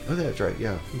 Oh, that's right.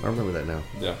 Yeah, I remember that now.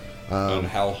 yeah. And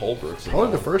Hal Holbrook's in Probably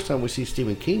that the one. first time we see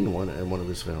Stephen King in one of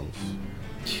his films.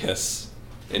 Yes,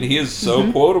 and he is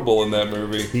so quotable in that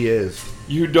movie. He is.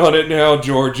 You done it now,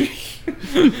 Georgie.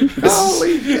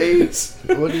 Golly gee.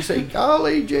 What did he say?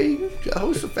 Golly gee.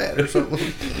 Jehoshaphat or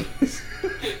something.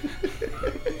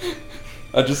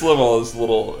 I just love all his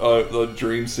little the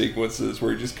dream sequences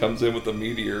where he just comes in with a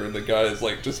meteor and the guy is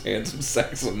like just hands him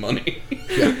sacks of money.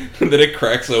 Yeah. And then it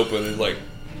cracks open and like,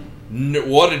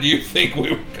 what did you think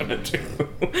we were gonna do?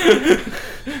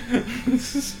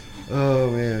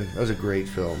 Oh man, that was a great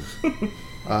film.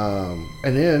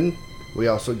 And then we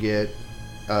also get,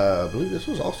 I believe this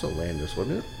was also Landis,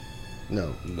 wasn't it?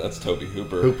 No. That's Toby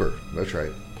Hooper. Hooper, that's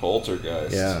right.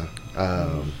 Poltergeist. Yeah.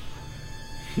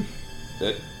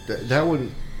 That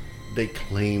one, they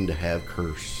claim to have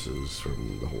curses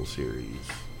from the whole series.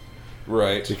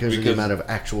 Right. Because of the amount of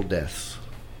actual deaths.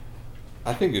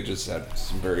 I think it just had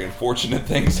some very unfortunate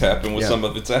things happen with some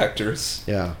of its actors.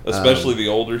 Yeah. Especially the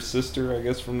older sister, I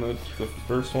guess, from the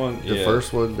first one. The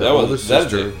first one, the that oldest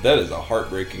sister. That is a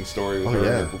heartbreaking story with her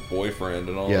and her boyfriend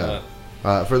and all that.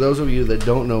 For those of you that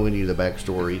don't know any of the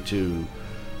backstory to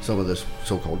some of this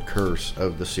so-called curse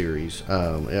of the series,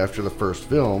 after the first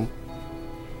film,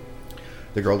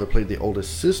 the girl that played the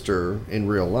oldest sister in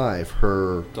real life,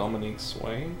 her... Dominique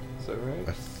Swain? Is that right?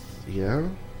 Yeah.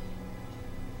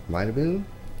 Might have been.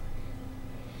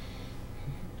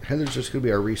 Heather's just going to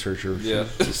be our researcher. Yeah.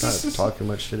 She's not talking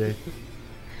much today.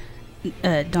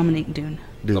 Dominique Dune.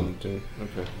 Dune. Okay.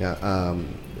 Yeah.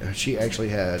 She actually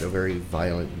had a very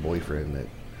violent boyfriend that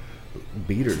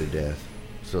beat her to death.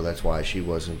 So that's why she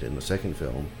wasn't in the second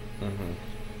film. Mm-hmm.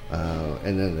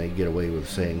 And then they get away with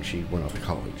saying she went off to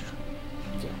college.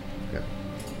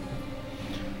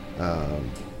 Yeah.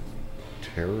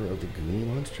 Terror of the Goonie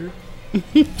Monster?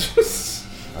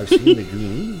 I've seen the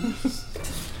Goonies.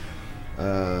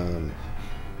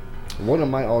 One of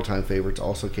my all-time favorites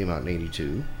also came out in '82.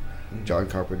 Mm-hmm. John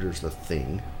Carpenter's The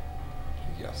Thing.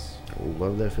 Yes. I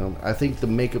love that film. I think the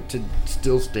makeup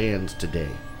still stands today.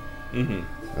 Mm-hmm.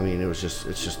 I mean, it's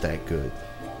just that good.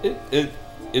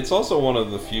 It's also one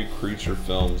of the few creature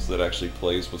films that actually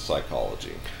plays with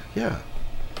psychology. Yeah.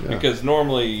 Because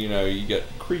normally, you get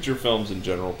creature films in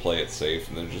general play it safe,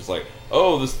 and they're just like,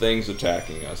 oh, this thing's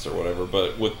attacking us or whatever.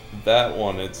 But with that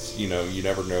one, it's, you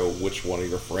never know which one of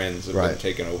your friends have been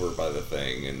taken over by the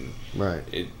thing. And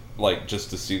it, like, just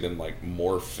to see them, like,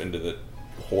 morph into the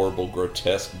horrible,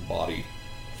 grotesque body,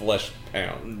 flesh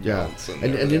pound. Yeah.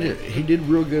 And then he did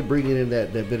real good bringing in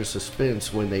that bit of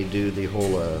suspense when they do the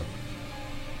whole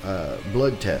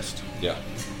blood test. Yeah.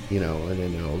 And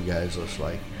then the old guy's just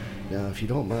like, now, if you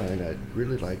don't mind, I'd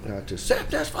really like not to sip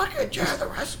this fucking chair the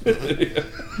rest of it.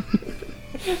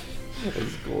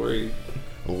 It's gory.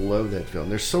 I love that film.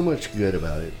 There's so much good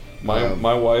about it.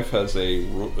 My wife has a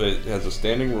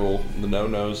standing rule. The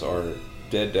no-nos are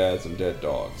dead dads and dead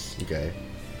dogs. Okay.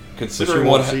 Considering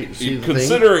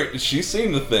she's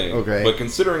seen the thing. Okay. But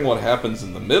considering what happens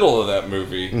in the middle of that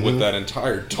movie with that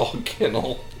entire dog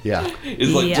kennel. Yeah.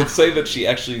 Is like to say that she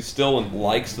actually still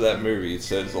likes that movie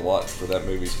says a lot for that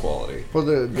movie's quality. Well,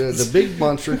 the big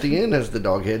monster at the end has the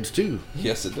dog heads too.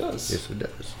 Yes, it does. Yes, it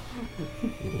does.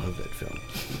 I love that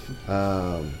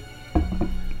film.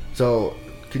 So,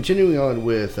 continuing on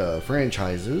with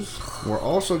franchises, we're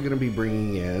also going to be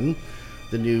bringing in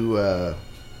the new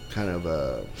kind of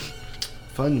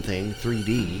fun thing,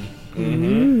 3D,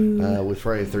 with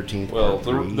Friday the 13th. Well,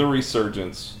 the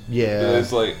resurgence. Yeah.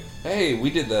 It's like, hey, we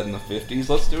did that in the 50s.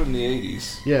 Let's do it in the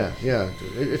 80s. Yeah.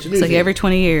 It's a new It's like thing. every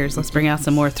 20 years, let's bring out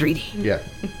some more 3D. Yeah.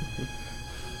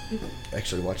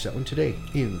 Actually, watched that one today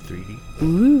in 3D.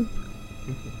 Ooh.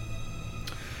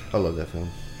 I love that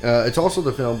film. It's also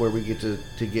the film where we get to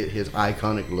get his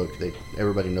iconic look that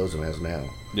everybody knows him as now.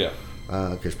 Yeah.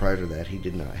 Because prior to that, he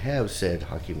did not have said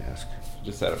hockey mask.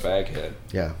 Just had a bag head.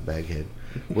 Yeah, bag head.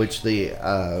 Which the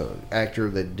actor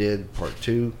that did part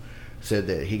 2 said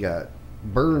that he got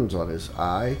burns on his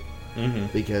eye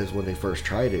because when they first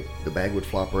tried it, the bag would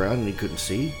flop around and he couldn't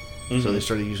see. So they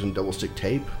started using double stick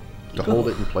tape to hold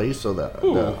it in place so that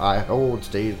the eye hole would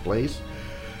stay in place.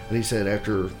 And he said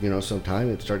after some time,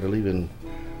 it started leaving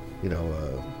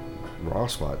raw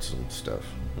spots and stuff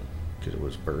because it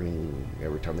was burning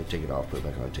every time they take it off, put it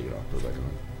back on, take it off, put it back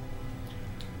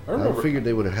on. I figured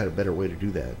they would have had a better way to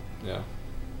do that. Yeah.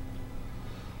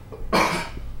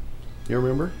 You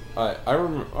remember? I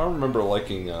remember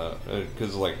liking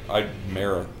because I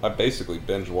basically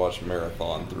binge watched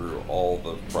marathon through all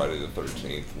the Friday the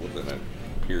 13th within a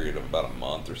period of about a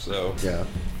month or so. Yeah.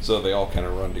 So they all kind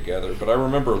of run together. But I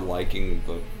remember liking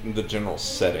the general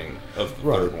setting of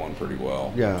the third one pretty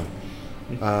well. Yeah.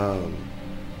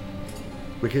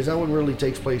 Because that one really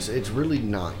takes place, it's really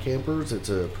not campers. It's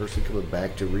a person coming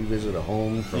back to revisit a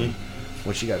home from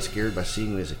when she got scared by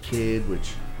seeing it as a kid,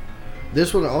 which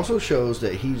this one also shows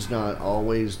that he's not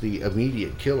always the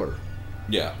immediate killer.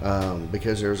 Yeah.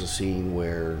 Because there's a scene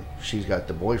where he's got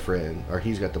the boyfriend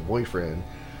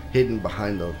hidden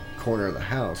behind the corner of the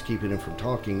house, keeping him from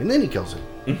talking, and then he kills him.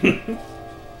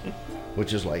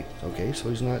 Which is like, okay, so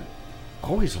he's not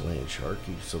always a land shark.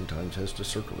 He sometimes has to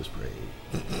circle his prey.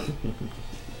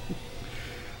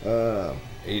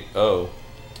 8-0.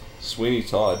 Sweeney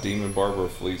Todd, Demon Barber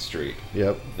of Fleet Street.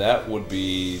 Yep. That would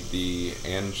be the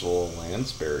Angela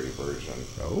Lansbury version.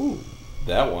 Oh.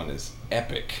 That one is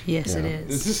epic. Yes, Yeah. it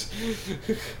is.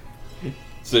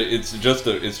 So it's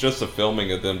just a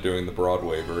filming of them doing the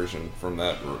Broadway version from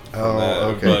that.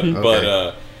 Okay.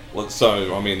 But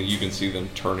so I mean, you can see them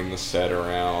turning the set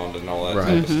around and all that Right.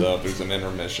 type of stuff. There's an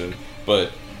intermission,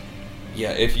 but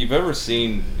yeah, if you've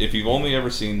only ever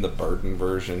seen the Burton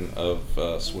version of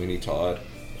Sweeney Todd,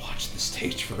 watch the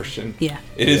stage version. Yeah.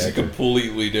 It is a Exactly.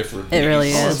 completely different. It really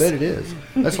beast. Oh, I is. bet it is.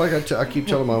 That's like I keep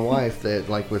telling my wife that,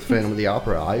 like with Phantom of the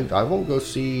Opera, I won't go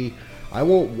see. I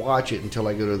won't watch it until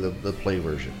I go to the play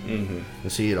version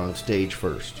and see it on stage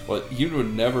first. Well, you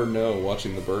would never know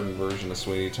watching the Burton version of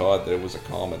Sweeney Todd that it was a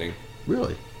comedy.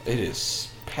 Really? It is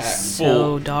packed So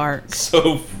full. dark.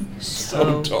 So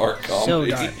dark So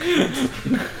comedy. dark.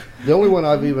 The only one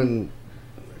I've even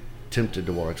attempted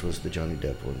to watch was the Johnny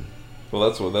Depp one. Well,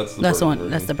 that's the That's the Burton one.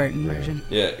 version. That's the Burton version.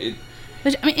 Yeah,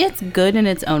 Which, I mean, it's good in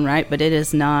its own right, but it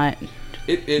is not.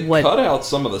 it What- cut out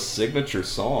some of the signature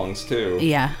songs too.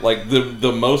 Yeah. Like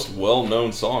the most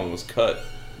well-known song was cut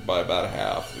by about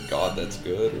half. God, That's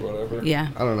Good or whatever. Yeah.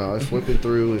 I don't know. I was flipping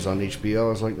through. It was on HBO. I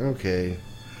was like, okay.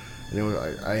 And it was,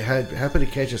 I happened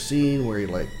to catch a scene where he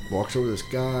like walks over this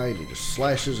guy and he just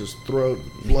slashes his throat,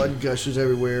 blood gushes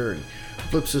everywhere, and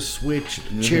flips a switch.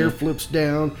 The chair flips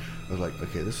down. I was like,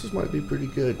 okay, this might be pretty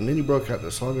good. And then he broke out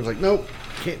the song. I was like, nope,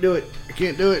 can't do it. I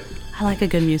can't do it. I like a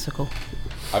good musical.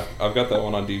 I've got that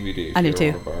one on DVD. if I do you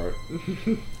too. wanna borrow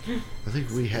it. I think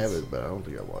we have it, but I don't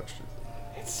think I watched it.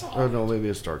 It's Oh no, maybe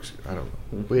it's Dark. I don't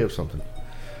know. We have something.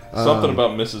 something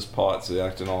about Mrs. Potts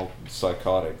acting all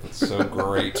psychotic. That's so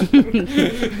great.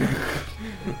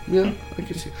 Yeah, I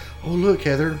can see. Oh look,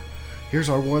 Heather, here's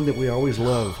our one that we always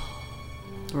love.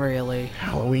 Really.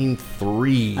 Halloween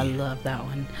 3. I love that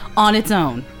one. On its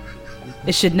own.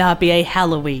 It should not be a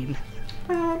Halloween.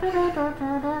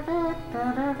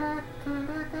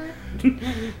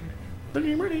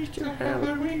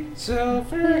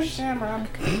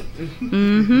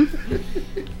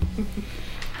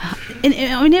 And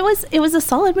I mean, it was a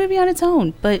solid movie on its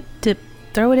own, but to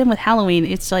throw it in with Halloween,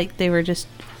 it's like they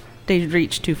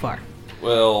reached too far.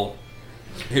 Well,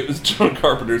 it was John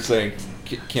Carpenter saying,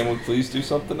 "Can we please do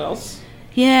something else?"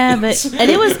 Yeah, but and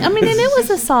it was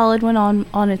a solid one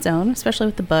on its own, especially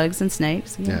with the bugs and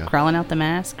snakes Yeah. crawling out the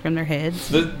mask from their heads.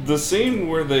 The scene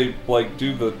where they like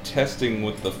do the testing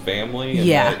with the family in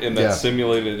Yeah. that Yeah.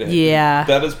 simulated Yeah.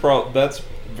 that's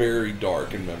very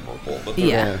dark and memorable. But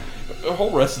Yeah. the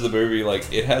whole rest of the movie, like,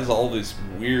 it has all this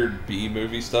weird B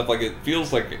movie stuff. Like, it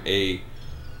feels like a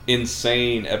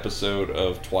insane episode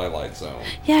of Twilight Zone.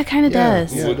 Yeah, it kind of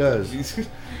does. Yeah, it does.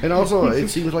 And also, it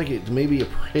seems like it may be a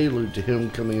prelude to him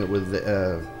coming up with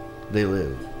They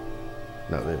Live.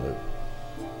 Not They Live.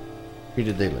 He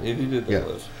did They Live. He did Yeah.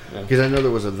 live. Yeah. Because I know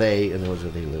there was a They and there was a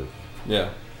They Live. Yeah.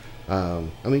 I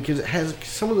mean, because it has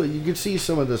some of the, you can see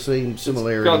some of the same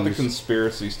similarities. Got the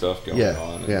conspiracy stuff going Yeah,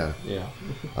 on. yeah. Yeah.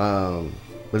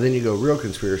 But then you go real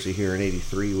conspiracy here in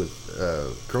 '83 with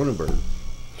Cronenberg,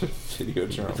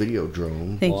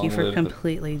 Videodrome. Thank Long you for live the-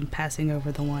 completely passing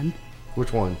over the one.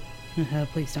 Which one?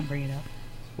 Please don't bring it up.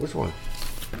 Which one?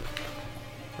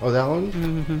 Oh, that one?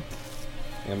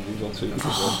 Mm-hmm. Amityville 2.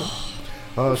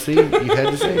 Oh, see, you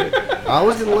had to say it. I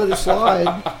was gonna let it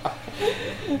slide,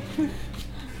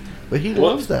 but he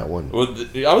loves that one. Well,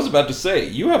 I was about to say,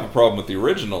 you have a problem with the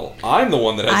original. I'm the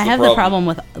one that has I the have problem.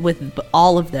 the problem with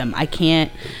all of them. I can't.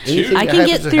 Anything I that can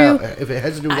happens get to through. if it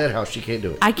has to do with that house, she can't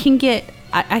do it. I can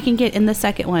get in the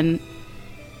second one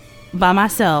by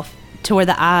myself to where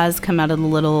the eyes come out of the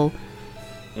little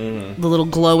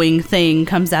glowing thing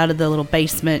comes out of the little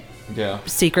basement Yeah.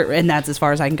 secret, and that's as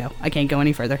far as I can go. I can't go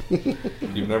any further.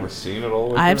 You've never seen it all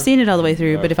the way I have through? seen it all the way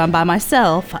through, but Okay. if I'm by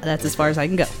myself, that's as far as I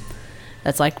can go.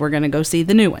 That's like we're gonna go see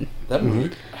the new one. That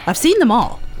movie. I've seen them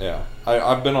all. Yeah.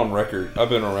 I've been on record. I've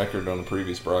been on record on a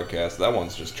previous broadcast. That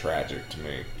one's just tragic to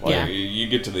me. Like, Yeah. you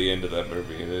get to the end of that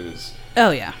movie, and it is.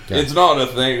 Oh yeah. It's not a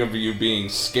thing of you being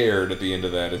scared at the end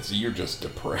of that. It's you're just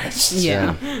depressed.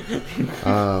 Yeah.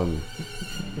 I'm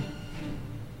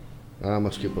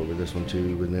gonna skip over this one too,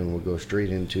 and then we'll go straight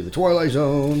into the Twilight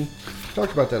Zone.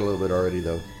 Talked about that a little bit already,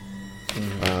 though.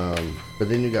 But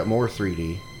then you got more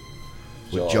 3D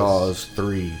with Jaws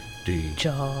 3D.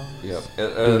 Jaws. Yep.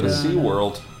 At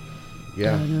SeaWorld.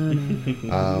 Yeah.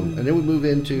 And then we move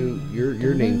into your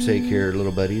namesake here,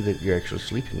 little buddy, that you're actually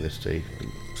sleeping this day.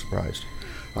 I'm surprised.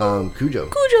 Cujo.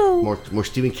 Cujo. More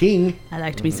Stephen King. I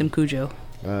like to be some Cujo.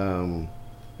 And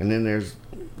then there's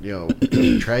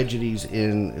tragedies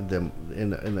in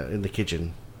the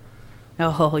kitchen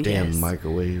Oh, Damn yes.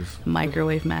 microwaves.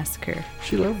 Microwave Massacre.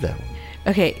 She loved that one.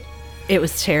 Okay, it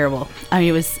was terrible. I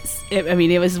mean,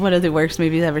 it was one of the worst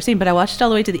movies I've ever seen. But I watched it all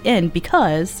the way to the end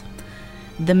because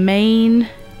the main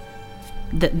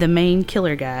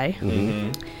killer guy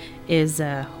is.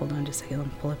 Hold on just a second. Let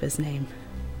me pull up his name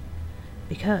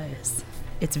because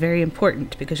it's very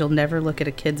important. Because you'll never look at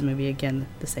a kids movie again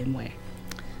the same way.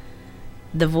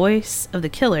 The voice of the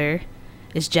killer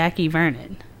is Jackie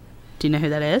Vernon. Do you know who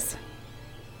that is?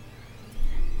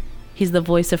 He's the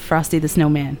voice of Frosty the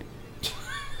Snowman.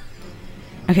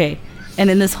 Okay, and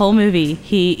in this whole movie,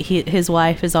 his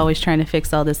wife is always trying to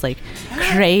fix all this like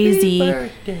crazy.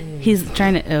 He's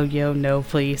trying to. Oh, no,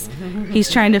 please. She's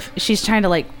trying to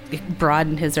like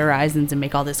broaden his horizons and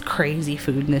make all this crazy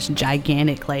food in this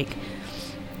gigantic like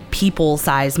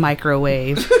people-sized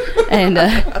microwave, and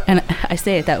I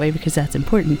say it that way because that's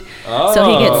important.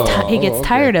 So he gets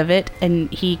tired of it,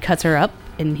 and he cuts her up,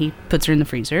 and he puts her in the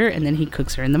freezer, and then he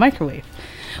cooks her in the microwave.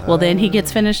 Well, then he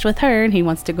gets finished with her, and he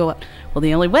wants to go up. Well,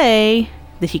 the only way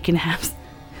that he can have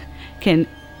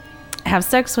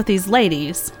sex with these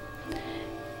ladies,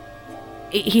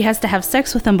 he has to have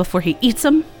sex with them before he eats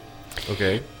them.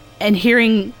 Okay. And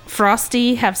hearing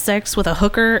Frosty have sex with a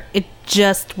hooker, it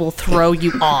just will throw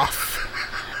you off.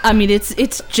 I mean, it's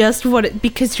just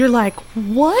because you're like,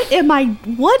 what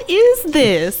is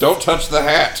this? Don't touch the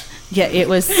hat. Yeah, it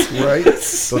was. Right?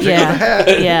 Don't take off the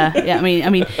hat. Yeah. I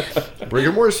mean.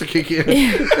 Rigor mortis to kick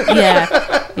in.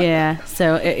 Yeah.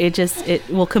 So it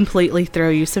will completely throw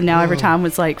you. So now every time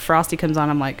it's like Frosty comes on,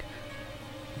 I'm like,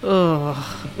 ugh.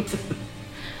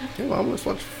 Hey, Mom, let's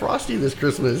watch Frosty this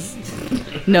Christmas.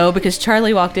 No, because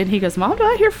Charlie walked in. He goes, Mom, do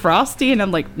I hear Frosty? And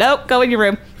I'm like, nope, go in your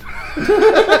room.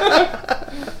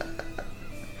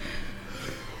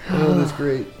 Oh, that's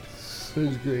great.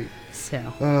 That's great.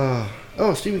 So.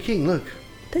 Stephen King, look.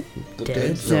 The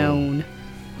Dead Zone.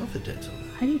 Love the Dead Zone.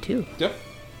 I do too. Yep.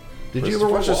 Did you ever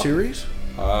watch the series?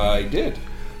 I did.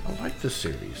 I like the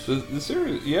series. The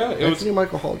series, yeah. Anthony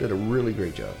Michael Hall did a really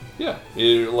great job. Yeah.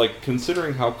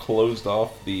 Considering how closed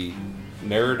off the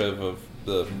narrative of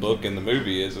the book and the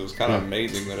movie is, it was kind of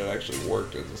amazing that it actually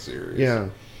worked as a series. Yeah.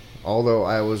 Although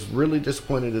I was really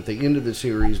disappointed at the end of the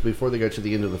series before they got to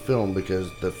the end of the film, because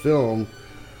the film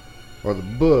or the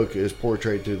book is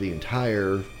portrayed through the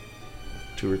entire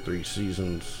 2 or 3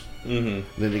 seasons. Mm-hmm. And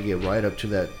then they get right up to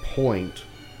that point.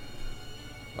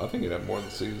 I think it had more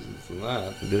seasons than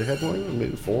that. Did it have more?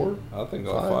 Maybe 4? I think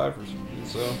like 5 or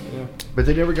so, yeah. But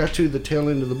they never got to the tail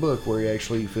end of the book where he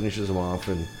actually finishes them off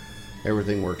and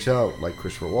everything works out like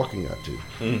Christopher Walken got to.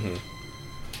 Mm-hmm.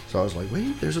 So I was like,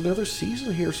 wait, there's another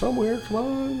season here somewhere. Come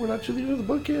on, we're not to the end of the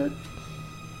book yet.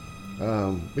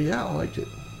 But yeah, I liked it.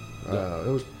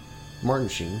 It was Martin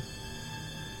Sheen.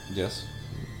 Yes.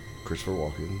 Christopher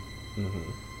Walken.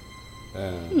 Mm-hmm.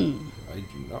 And I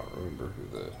do not remember who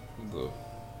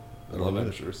the love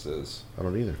interest is. I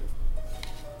don't either.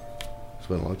 It's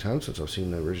been a long time since I've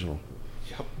seen the original.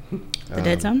 Yep. The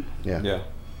Dead Zone? Yeah. Yeah.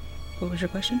 What was your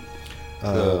question?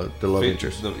 The love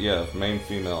interest. Main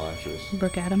female actress.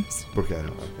 Brooke Adams. Brooke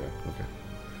Adams. Okay.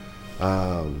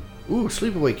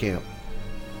 Sleepaway Camp.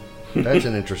 That's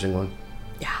an interesting one.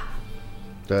 Yeah.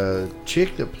 The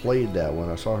chick that played that one,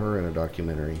 I saw her in a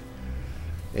documentary,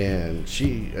 and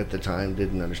she at the time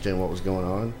didn't understand what was going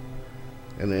on,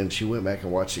 and then she went back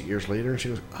and watched it years later, and she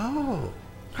goes, "Oh,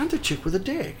 I'm the chick with a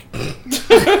dick."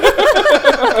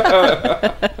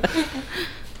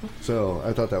 So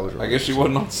I thought that was. I guess she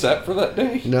wasn't on set for that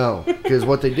day. No, because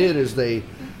what they did is they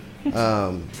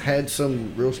had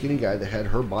some real skinny guy that had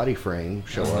her body frame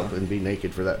show up and be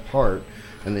naked for that part,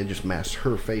 and they just masked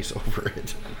her face over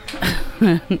it.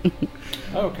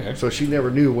 Okay. So she never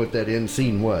knew what that end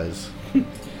scene was.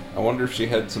 I wonder if she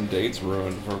had some dates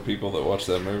ruined for people that watch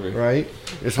that movie. Right?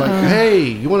 It's like, hey,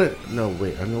 you want to... No,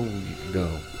 wait, I know...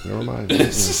 No, never mind.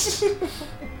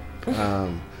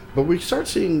 But we start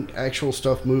seeing actual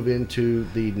stuff move into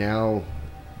the now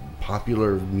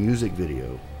popular music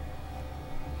video.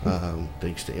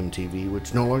 Thanks to MTV,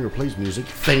 which no longer plays music.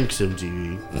 Thanks,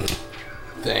 MTV.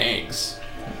 Thanks.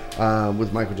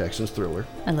 With Michael Jackson's Thriller.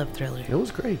 I love Thriller. It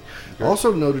was great.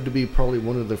 Also noted to be probably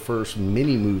one of the first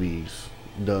mini movies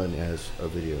done as a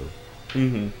video.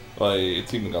 Mm-hmm.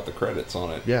 It's even got the credits on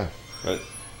it. Yeah. But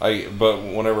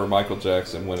whenever Michael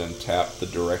Jackson went and tapped the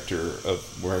director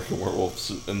of American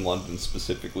Werewolf in London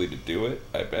specifically to do it,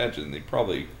 I imagine they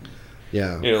probably...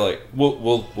 Yeah. Like,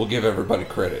 we'll give everybody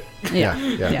credit. Yeah.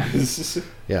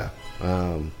 Yeah.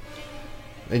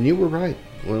 And you were right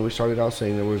when we started out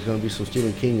saying there was going to be some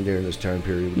Stephen King during this time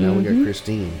period. But now we got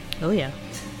Christine. Oh, yeah.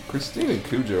 Christine and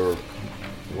Cujo are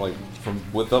like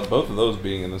both of those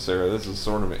being in this era, this is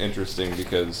sort of interesting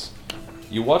because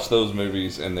you watch those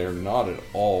movies and they're not at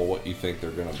all what you think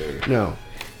they're gonna be. No.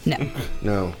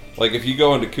 No. Like if you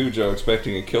go into Cujo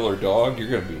expecting a killer dog, you're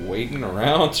gonna be waiting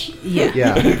around. Yeah.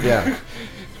 Yeah.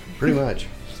 Pretty much.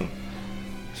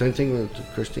 Same thing with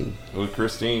Christine. With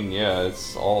Christine, yeah,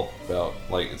 it's all about,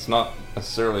 like, it's not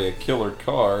necessarily a killer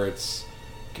car, it's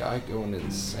a guy going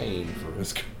insane for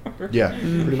his car. Yeah,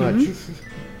 pretty much.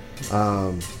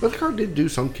 But the car did do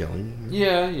some killing.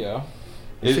 Yeah.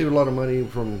 It saved a lot of money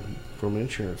from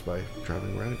insurance by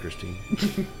driving around Christine.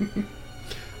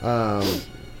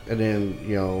 And then,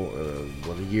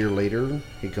 a year later,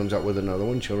 he comes out with another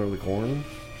one, Children of the Corn.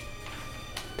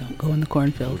 Don't go in the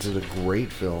cornfield. Which is a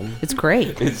great film. It's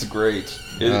great. It's great.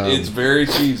 It's very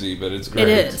cheesy, but it's great.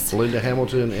 It is. Linda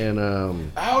Hamilton and...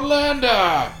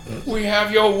 Outlander! We have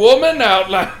your woman,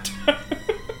 Outlander!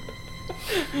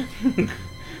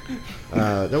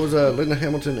 that was Linda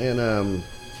Hamilton and...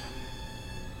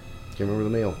 can't remember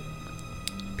the male.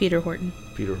 Peter Horton.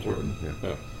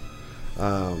 Yeah.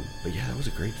 But yeah, that was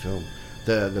a great film.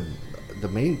 The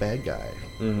main bad guy,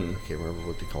 I can't remember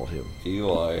what they called him.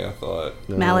 Eli, I thought.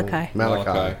 No, Malachi.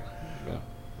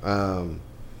 Yeah.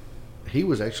 He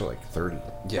was actually like 30.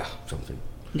 Yeah. Something.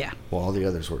 Yeah. Well, all the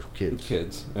others were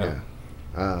kids. Yeah.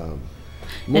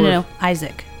 No.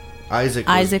 Isaac. Isaac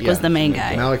was the main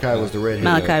guy. Malachi was the redhead.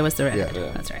 Malachi was the redhead.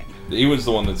 Yeah. That's right. He was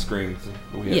the one that screamed.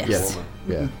 We had Yes. a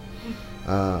woman.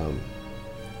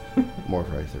 Yeah. More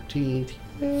Friday the 13th.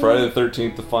 Friday the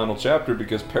 13th, the final chapter,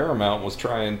 because Paramount was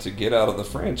trying to get out of the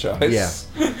franchise. Yeah.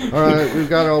 All right, we've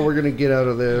got all we're going to get out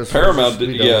of this.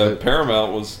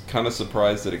 Paramount was kind of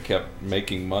surprised that it kept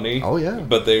making money. Oh yeah.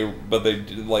 But they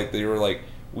were like,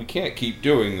 we can't keep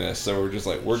doing this, so we're just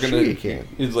like, we're gonna. Sure you can.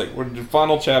 It's like we're the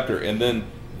final chapter, and then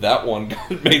that one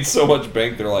made so much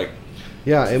bank. They're like,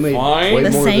 yeah, it made fine. way The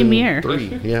more same than year.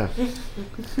 3. Yeah.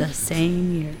 The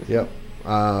same year. Yep.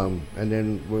 And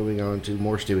then moving on to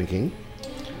more Stephen King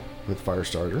with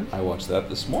Firestarter. I watched that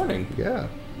this morning. Yeah.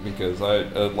 Because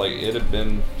it had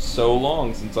been so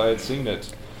long since I had seen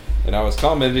it, and I was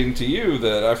commenting to you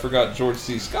that I forgot George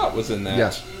C. Scott was in that.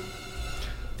 Yeah.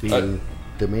 Being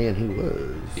the man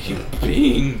he was.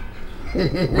 Being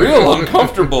real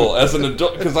uncomfortable as an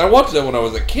adult, because I watched that when I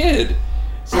was a kid.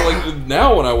 So like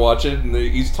now when I watch it, and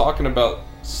he's talking about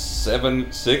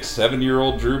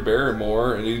 7-year-old Drew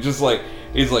Barrymore, and he's like,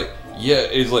 you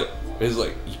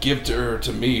give her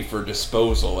to me for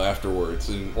disposal afterwards,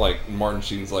 and like Martin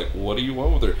Sheen's like, what do you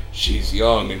want with her? She's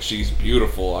young and she's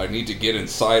beautiful. I need to get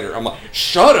inside her. I'm like,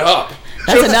 shut up.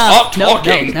 That's Just enough. Stop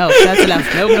talking. No, that's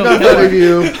enough. No Out of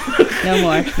you.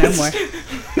 more.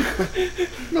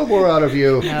 No more out of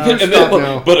you. No. Stop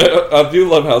now. But I do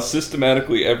love how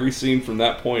systematically every scene from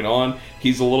that point on,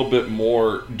 he's a little bit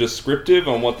more descriptive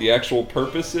on what the actual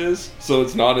purpose is, so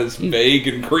it's not as vague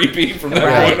and creepy from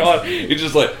that point on. It's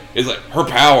just like, her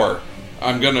power.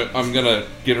 I'm gonna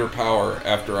get her power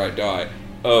after I die.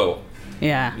 Oh,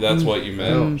 Yeah. that's what you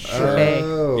meant. Okay.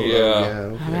 Oh, Yeah.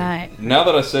 okay. All right. Now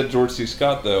that I said George C.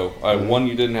 Scott, though, one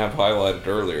you didn't have highlighted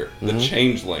earlier, The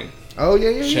Changeling. Oh,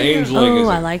 yeah. Changeling is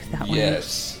I like that one.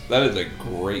 Yes, that is a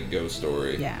great ghost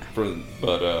story. Yeah.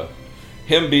 But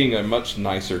him being a much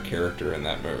nicer character in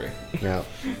that movie. Yeah.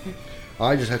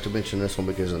 I just have to mention this one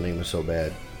because the name is so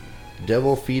bad.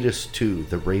 Devil Fetus 2,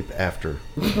 The Rape After.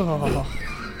 Oh.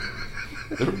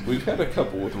 We've had a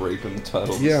couple with rape in the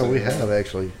title. Yeah, we have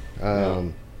actually. We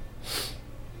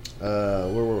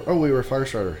were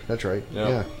Firestarter. That's right. Yeah.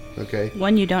 Yeah. Okay.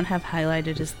 One you don't have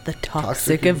highlighted is The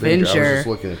Toxic I Avenger. was just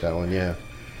looking at that one. Yeah.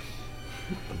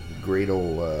 Great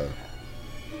old.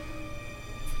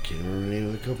 Can't remember the name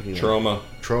of the company.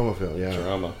 Traumaville. Yeah.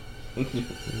 Trauma.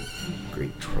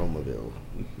 Great Traumaville.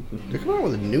 They're coming out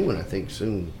with a new one, I think,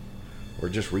 soon, or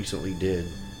just recently did.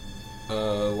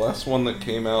 Last one that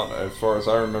came out, as far as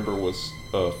I remember, was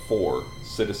 4,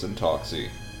 Citizen Toxie.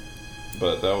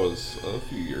 But that was a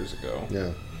few years ago.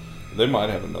 Yeah. They might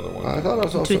have another one. I thought I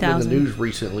saw something in 2000. the news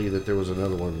recently that there was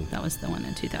another one. That was the one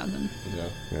in 2000.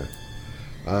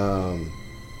 Yeah.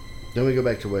 Then we go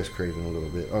back to Wes Craven a little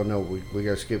bit. Oh no, we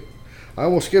got to skip. I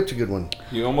almost skipped a good one.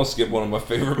 You almost skipped one of my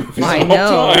favorite movies I of know.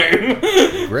 all time.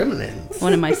 Gremlins.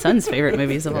 One of my son's favorite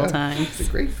movies of all time. It's a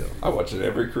great film. I watch it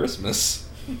every Christmas.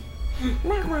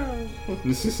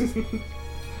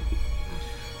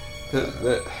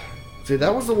 See,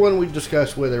 that was the one we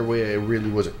discussed whether it really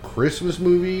was a Christmas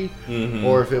movie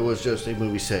or if it was just a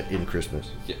movie set in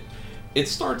Christmas. Yeah. It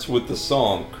starts with the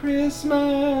song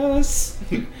Christmas.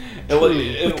 With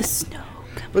the snow.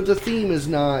 But the theme is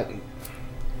not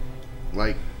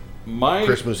like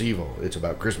Christmas evil. It's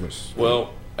about Christmas.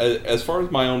 Well, as far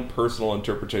as my own personal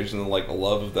interpretation and like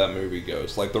love of that movie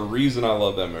goes, like the reason I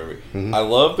love that movie, I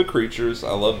love the creatures,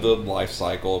 I love the life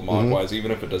cycle of Mogwais,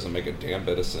 even if it doesn't make a damn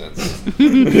bit of sense.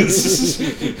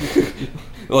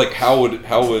 Like how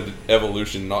would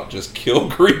evolution not just kill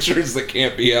creatures that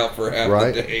can't be out for half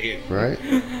the day? Right.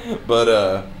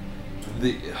 But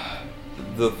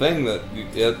the thing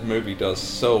that movie does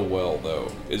so well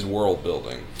though is world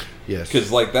building. Yes.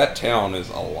 Because, like, that town is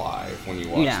alive when you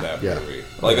watch that movie.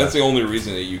 Like, that's the only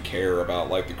reason that you care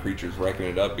about, like, the creatures wrecking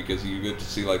it up, because you get to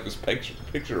see, like, this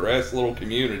picturesque little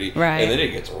community, and then it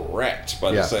gets wrecked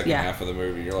by the second half of the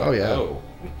movie. You're like,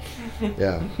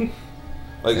 Yeah.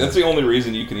 Like, that's the only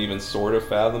reason you can even sort of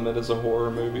fathom it as a horror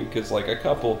movie, because, like, a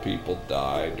couple of people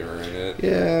die during it.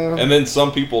 Yeah. And then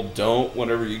some people don't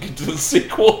whenever you get to the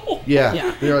sequel.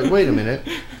 Yeah. You're like, wait a minute.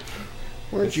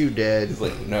 Weren't you dead? He's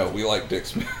like, no, we like Dick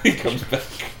Smith. He comes back.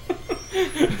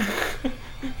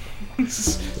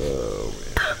 Oh,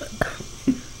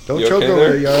 man. Don't choke over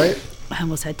there, you alright? I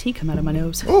almost had tea come out of my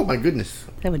nose. Oh, my goodness.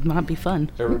 That would not be fun.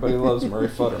 Everybody loves Murray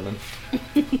Futterman.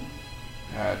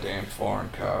 Damn foreign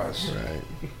cars. Right.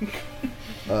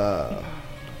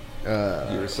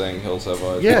 You were saying Hills Have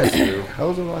Eyes Yes, Part 2.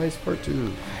 Hills Have Eyes Part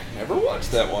 2. Never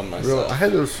watched that one myself. I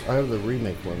have the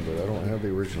remake one, but I don't have the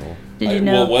original. Did you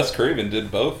know? Well, Wes Craven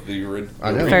did both the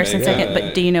original. First and second,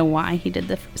 but do you know why he did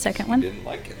the second one? He didn't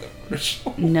like it, the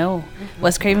original. No.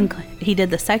 Wes Craven, he did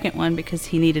the second one because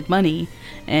he needed money,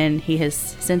 and he has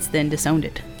since then disowned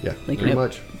it. Yeah, pretty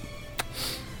much.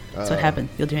 That's what happened.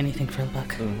 You'll do anything for a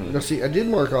buck. Now, see, I did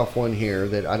mark off one here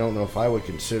that I don't know if I would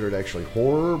consider it actually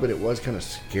horror, but it was kind of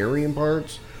scary in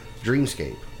parts.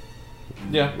 Dreamscape.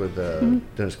 Yeah. With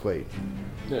Dennis Quaid.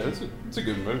 Yeah, it's a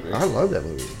good movie. I love that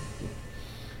movie.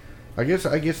 I guess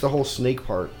the whole snake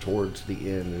part towards the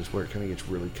end is where it kind of gets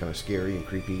really kind of scary and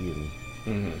creepy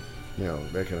and you know,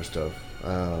 that kind of stuff.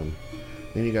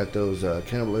 Then you got those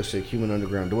cannibalistic human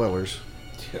underground dwellers.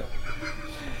 Yeah.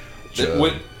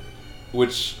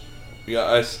 Which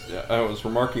I was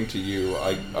remarking to you,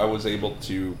 I was able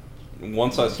to,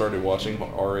 once I started watching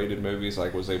R-rated movies, I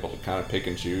was able to kind of pick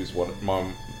and choose what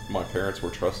my parents were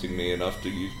trusting me enough to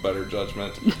use better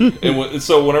judgment. And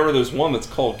so whenever there's one that's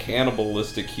called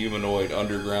Cannibalistic Humanoid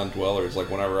Underground Dwellers, like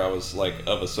whenever I was like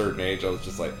of a certain age, I was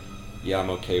just like, yeah, I'm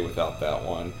okay without that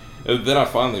one. And then I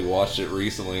finally watched it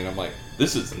recently, and I'm like,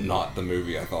 this is not the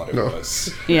movie I thought it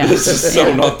was. Yeah. This is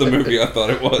so not the movie I thought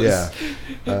it was. Yeah.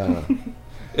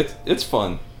 It's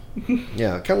fun.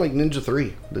 Yeah, kind of like Ninja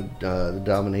 3, the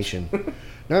Domination.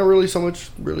 Not really so much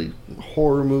really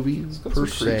horror movies per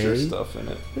some creature se. stuff in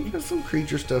it. It's got some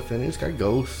creature stuff in it. It's got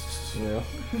ghosts. Yeah.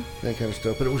 That kind of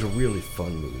stuff. But it was a really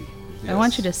fun movie. I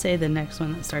want you to say the next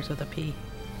one that starts with a P.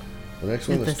 The next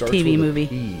one that The starts TV with movie. a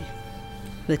P.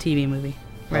 The TV movie.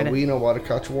 Right. We know what a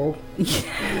Kachwo.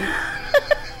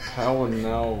 How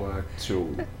now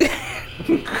to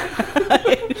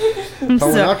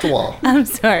I'm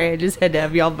sorry. I just had to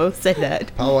have y'all both say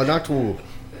that. Pawanakwu.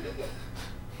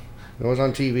 It was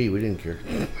on TV. We didn't care.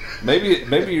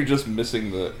 Maybe you're just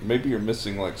missing you're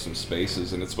missing like some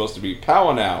spaces, and it's supposed to be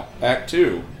Pow Now Act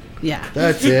 2. Yeah.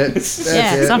 That's it.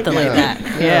 Something like that.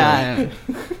 Yeah.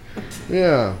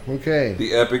 Yeah. Okay.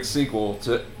 The epic sequel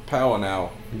to Pow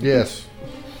Now. Yes.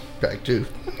 Back 2.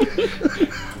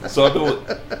 So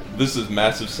this is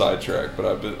massive sidetrack, but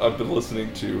I've been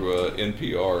listening to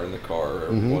NPR in the car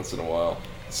every once in a while.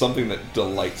 Something that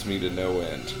delights me to no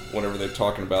end. Whenever they're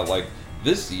talking about like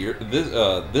this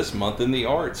month in the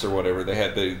arts or whatever,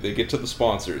 they get to the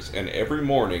sponsors, and every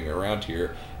morning around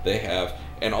here they have,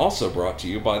 and also brought to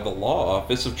you by the law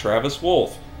office of Travis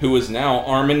Wolfe, who is now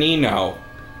Armanino.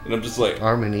 And I'm just like,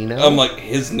 Armanino? I'm like,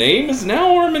 his name is now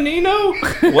Armanino?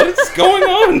 What is going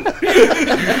on?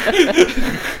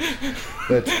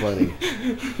 That's funny.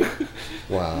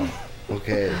 Wow.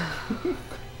 Okay.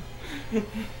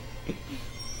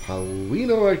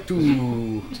 Hawino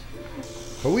Actu.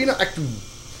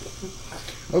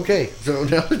 Okay, so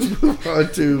now let's move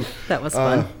on to that was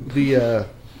fun. The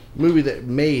movie that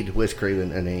made Wes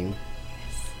Craven a name.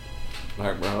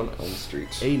 Nightmare on Elm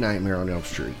Street. A Nightmare on Elm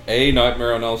Street. A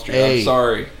Nightmare on Elm Street. I'm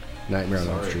sorry. Nightmare on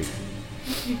Elm Street.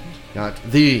 Not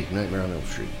The Nightmare on Elm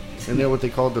Street. Isn't that what they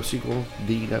called the sequel?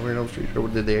 The Nightmare on Elm Street? Or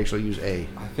did they actually use A?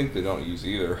 I think they don't use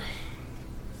either.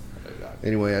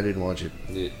 Anyway, I didn't watch it.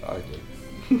 I did.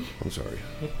 I'm sorry.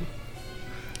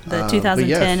 The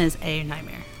 2010 is A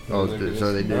Nightmare. Oh,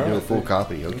 so they did do a full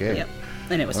copy. Okay. Yep.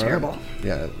 And it was terrible. Right.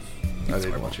 Yeah, I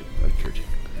didn't watch it. I encourage you.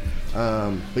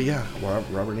 But yeah,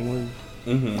 Robert Englund.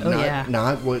 Mm-hmm.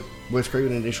 Not what Wes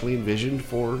Craven initially envisioned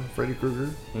for Freddy Krueger,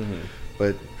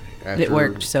 but After It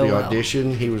worked so the well.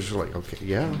 audition, he was like, okay,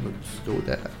 yeah, let's go with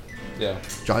that. Yeah.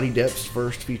 Johnny Depp's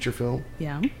first feature film.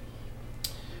 Yeah.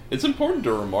 It's important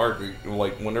to remark,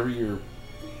 like, whenever you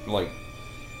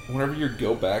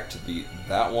go back to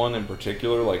that one in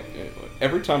particular, like,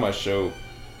 every time I show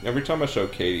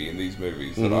Katie in these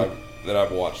movies that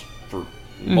I've watched for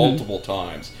multiple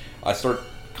times, I start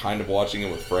kind of watching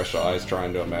it with fresh eyes,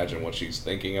 trying to imagine what she's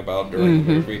thinking about during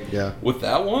the movie. Yeah. With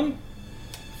that one,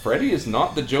 Freddy is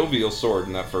not the jovial sort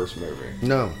in that first movie.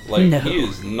 No. Like, No. he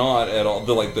is not at all.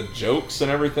 The jokes and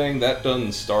everything, that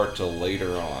doesn't start till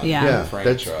later on. Yeah. in the Yeah,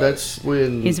 franchise. that's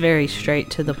when... He's very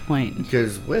straight to the point.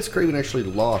 Because Wes Craven actually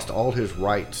lost all his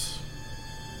rights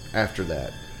after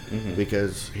that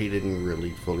because he didn't really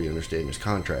fully understand his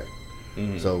contract.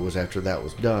 So it was after that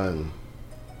was done,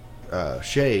 Robert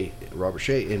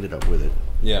Shea ended up with it.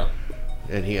 Yeah.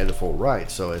 And he had the full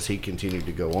rights. So as he continued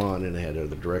to go on and they had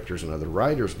other directors and other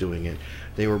writers doing it,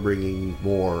 they were bringing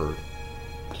more,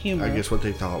 Humor. I guess what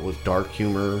they thought was dark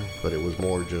humor, but it was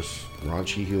more just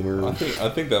raunchy humor. I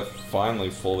think that finally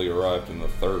fully arrived in the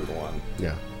third one.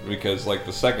 Yeah. Because, like,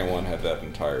 the second one had that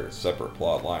entire separate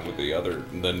plot line with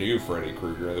the new Freddy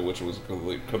Krueger, which was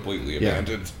completely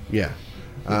abandoned. Yeah.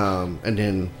 And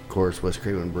then, of course, Wes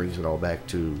Craven brings it all back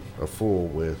to a full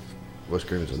with Wes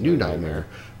Craven's A New Nightmare,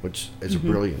 which is a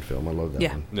brilliant film. I love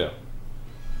that one. Yeah.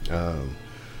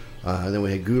 And then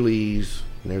we had Ghoulies,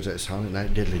 and there's that Silent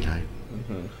Night, Deadly Night.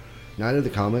 Night of the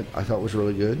Comet, I thought was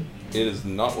really good. It is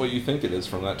not what you think it is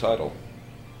from that title.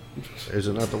 Is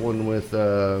it not the one with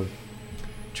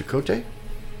Chakotay?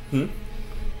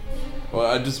 Well,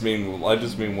 I just mean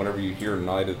whenever you hear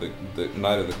Night of the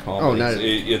Comet, Oh,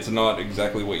 it's not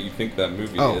exactly what you think that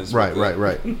movie is.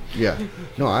 Right. Yeah.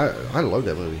 No, I love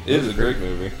that movie. It is a great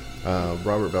movie.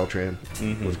 Robert Beltran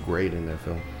was great in that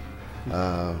film.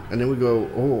 And then we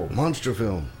go, monster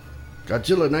film.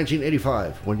 Godzilla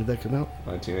 1985. When did that come out?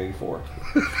 1984.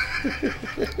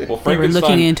 Well, They were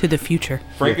looking into the future.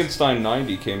 Frankenstein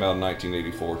 90 came out in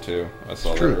 1984 too. I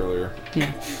saw True. that earlier.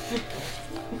 Yeah.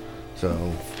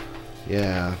 So,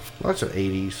 yeah, lots of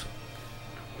 80s.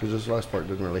 Because this last part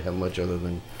doesn't really have much other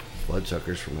than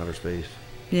bloodsuckers from outer space.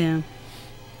 Yeah.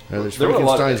 There's There were a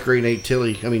lot Frankenstein's of- Green 8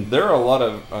 Tilly. I mean, There are a lot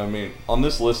of, on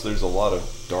this list, there's a lot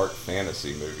of dark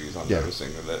fantasy movies. I'm Yeah. noticing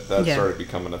that Yeah. started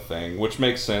becoming a thing, which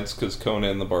makes sense because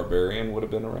Conan the Barbarian would have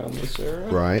been around this era.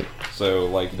 right. So,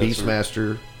 like, that's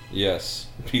Beastmaster. Yes,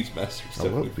 Beastmaster's I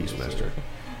definitely love Beastmaster.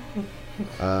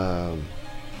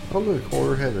 Oh, look,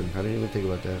 Horror Heaven. I didn't even think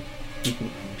about that.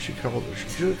 She should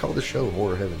have called the show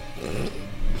Horror Heaven.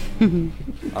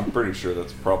 I'm pretty sure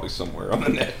that's probably somewhere on the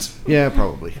net. Yeah,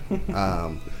 probably.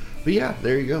 But yeah,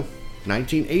 there you go.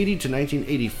 1980 to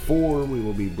 1984. We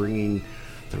will be bringing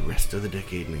the rest of the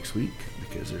decade next week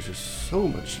because there's just so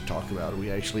much to talk about. We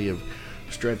actually have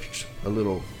stretched a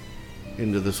little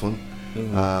into this one.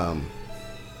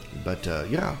 But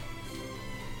yeah.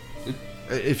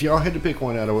 If y'all had to pick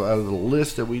one out of the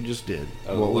list that we just did,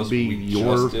 Out of what the would list be we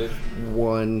your just did?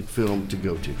 one film to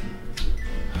go to?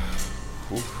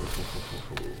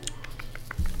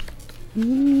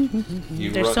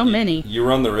 There's so many. You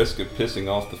run the risk of pissing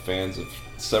off the fans of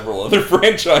several other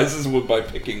franchises by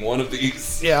picking one of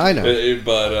these. Yeah, I know.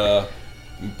 But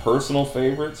personal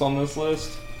favorites on this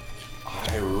list,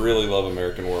 I really love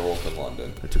American Werewolf in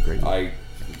London. That's a great one.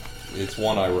 It's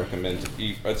one I recommend.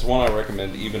 It's one I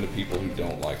recommend even to people who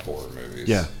don't like horror movies.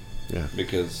 Yeah.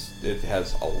 Because it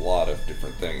has a lot of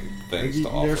different things to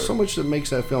offer. There's so much that makes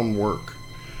that film work,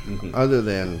 other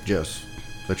than just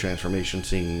the transformation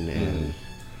scene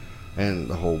and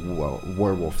the whole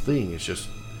werewolf thing. It's just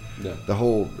the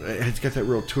whole. It's got that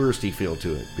real touristy feel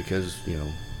to it because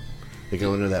they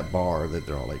go into that bar that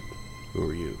they're all like, "Who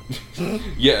are you?"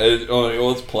 Yeah,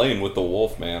 it's playing with the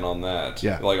Wolfman on that.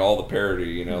 Yeah. Like all the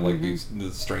parody, like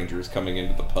the strangers coming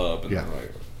into the pub and Yeah. they're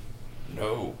like,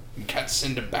 no, you can't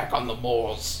send him back on the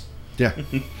moors. Yeah,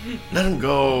 let him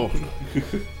go.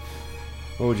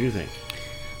 What would you think?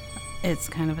 It's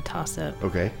kind of a toss-up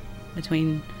Okay,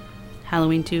 between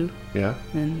Halloween 2 yeah.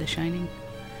 and The Shining.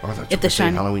 Oh, I thought you If were The saying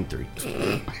Shining- Halloween 3.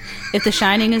 If The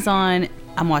Shining is on,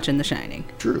 I'm watching The Shining.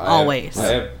 True. Always. I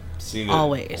have seen it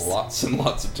Always. lots and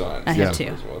lots of times. I have too.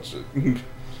 I've watched it.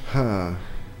 Huh.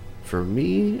 For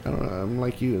me, I don't know. I'm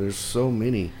like you. There's so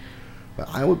many. But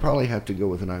I would probably have to go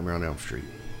with A Nightmare on Elm Street.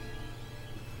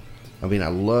 I mean, I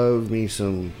love me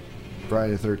some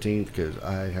Friday the 13th because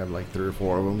I have like 3 or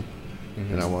 4 of them.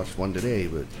 And I watched one today.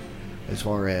 But as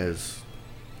far as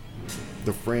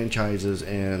the franchises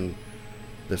and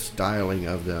the styling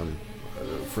of them,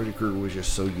 Freddy Krueger was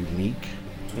just so unique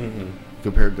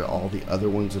compared to all the other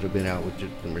ones that have been out with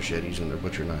just the machetes and their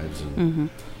butcher knives and,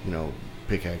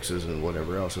 pickaxes and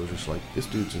whatever else. It was just like, this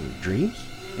dude's in your dreams.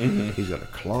 He's got a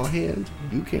claw hand.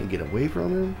 You can't get away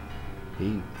from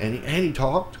him. He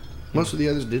talked. Most of the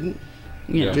others didn't.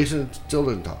 Yeah. Jason still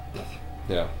didn't talk.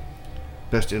 Yeah.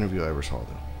 Best interview I ever saw,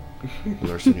 though, with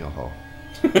Arsenio Hall.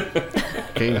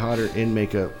 Kane Hodder in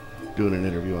makeup doing an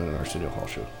interview on an Arsenio Hall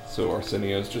show. So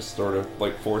Arsenio's just sort of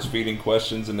like force feeding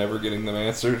questions and never getting them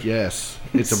answered. Yes,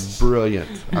 it's a brilliant.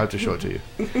 I have to show it to you.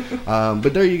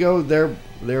 But there you go.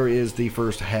 There is the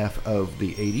first half of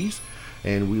the 80s,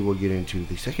 and we will get into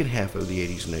the second half of the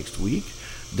 80s next week.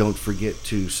 Don't forget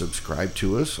to subscribe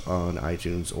to us on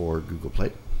iTunes or Google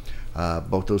Play.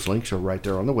 Both those links are right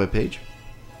there on the webpage.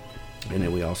 And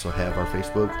then we also have our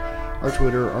Facebook, our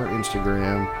Twitter, our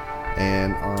Instagram,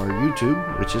 and our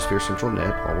YouTube, which is Fear Central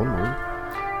Net, all one word.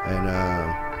 And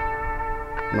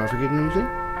am I forgetting anything?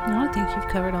 No, I think you've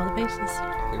covered all the bases.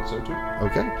 I think so too.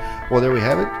 Okay. Well, there we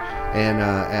have it. And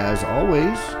as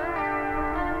always,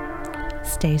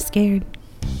 stay scared.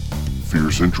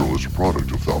 Fear Central is a product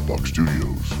of Thoughtbox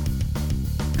Studios.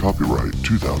 Copyright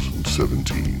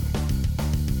 2017.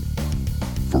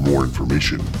 For more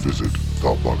information, visit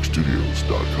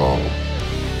thoughtboxstudios.com.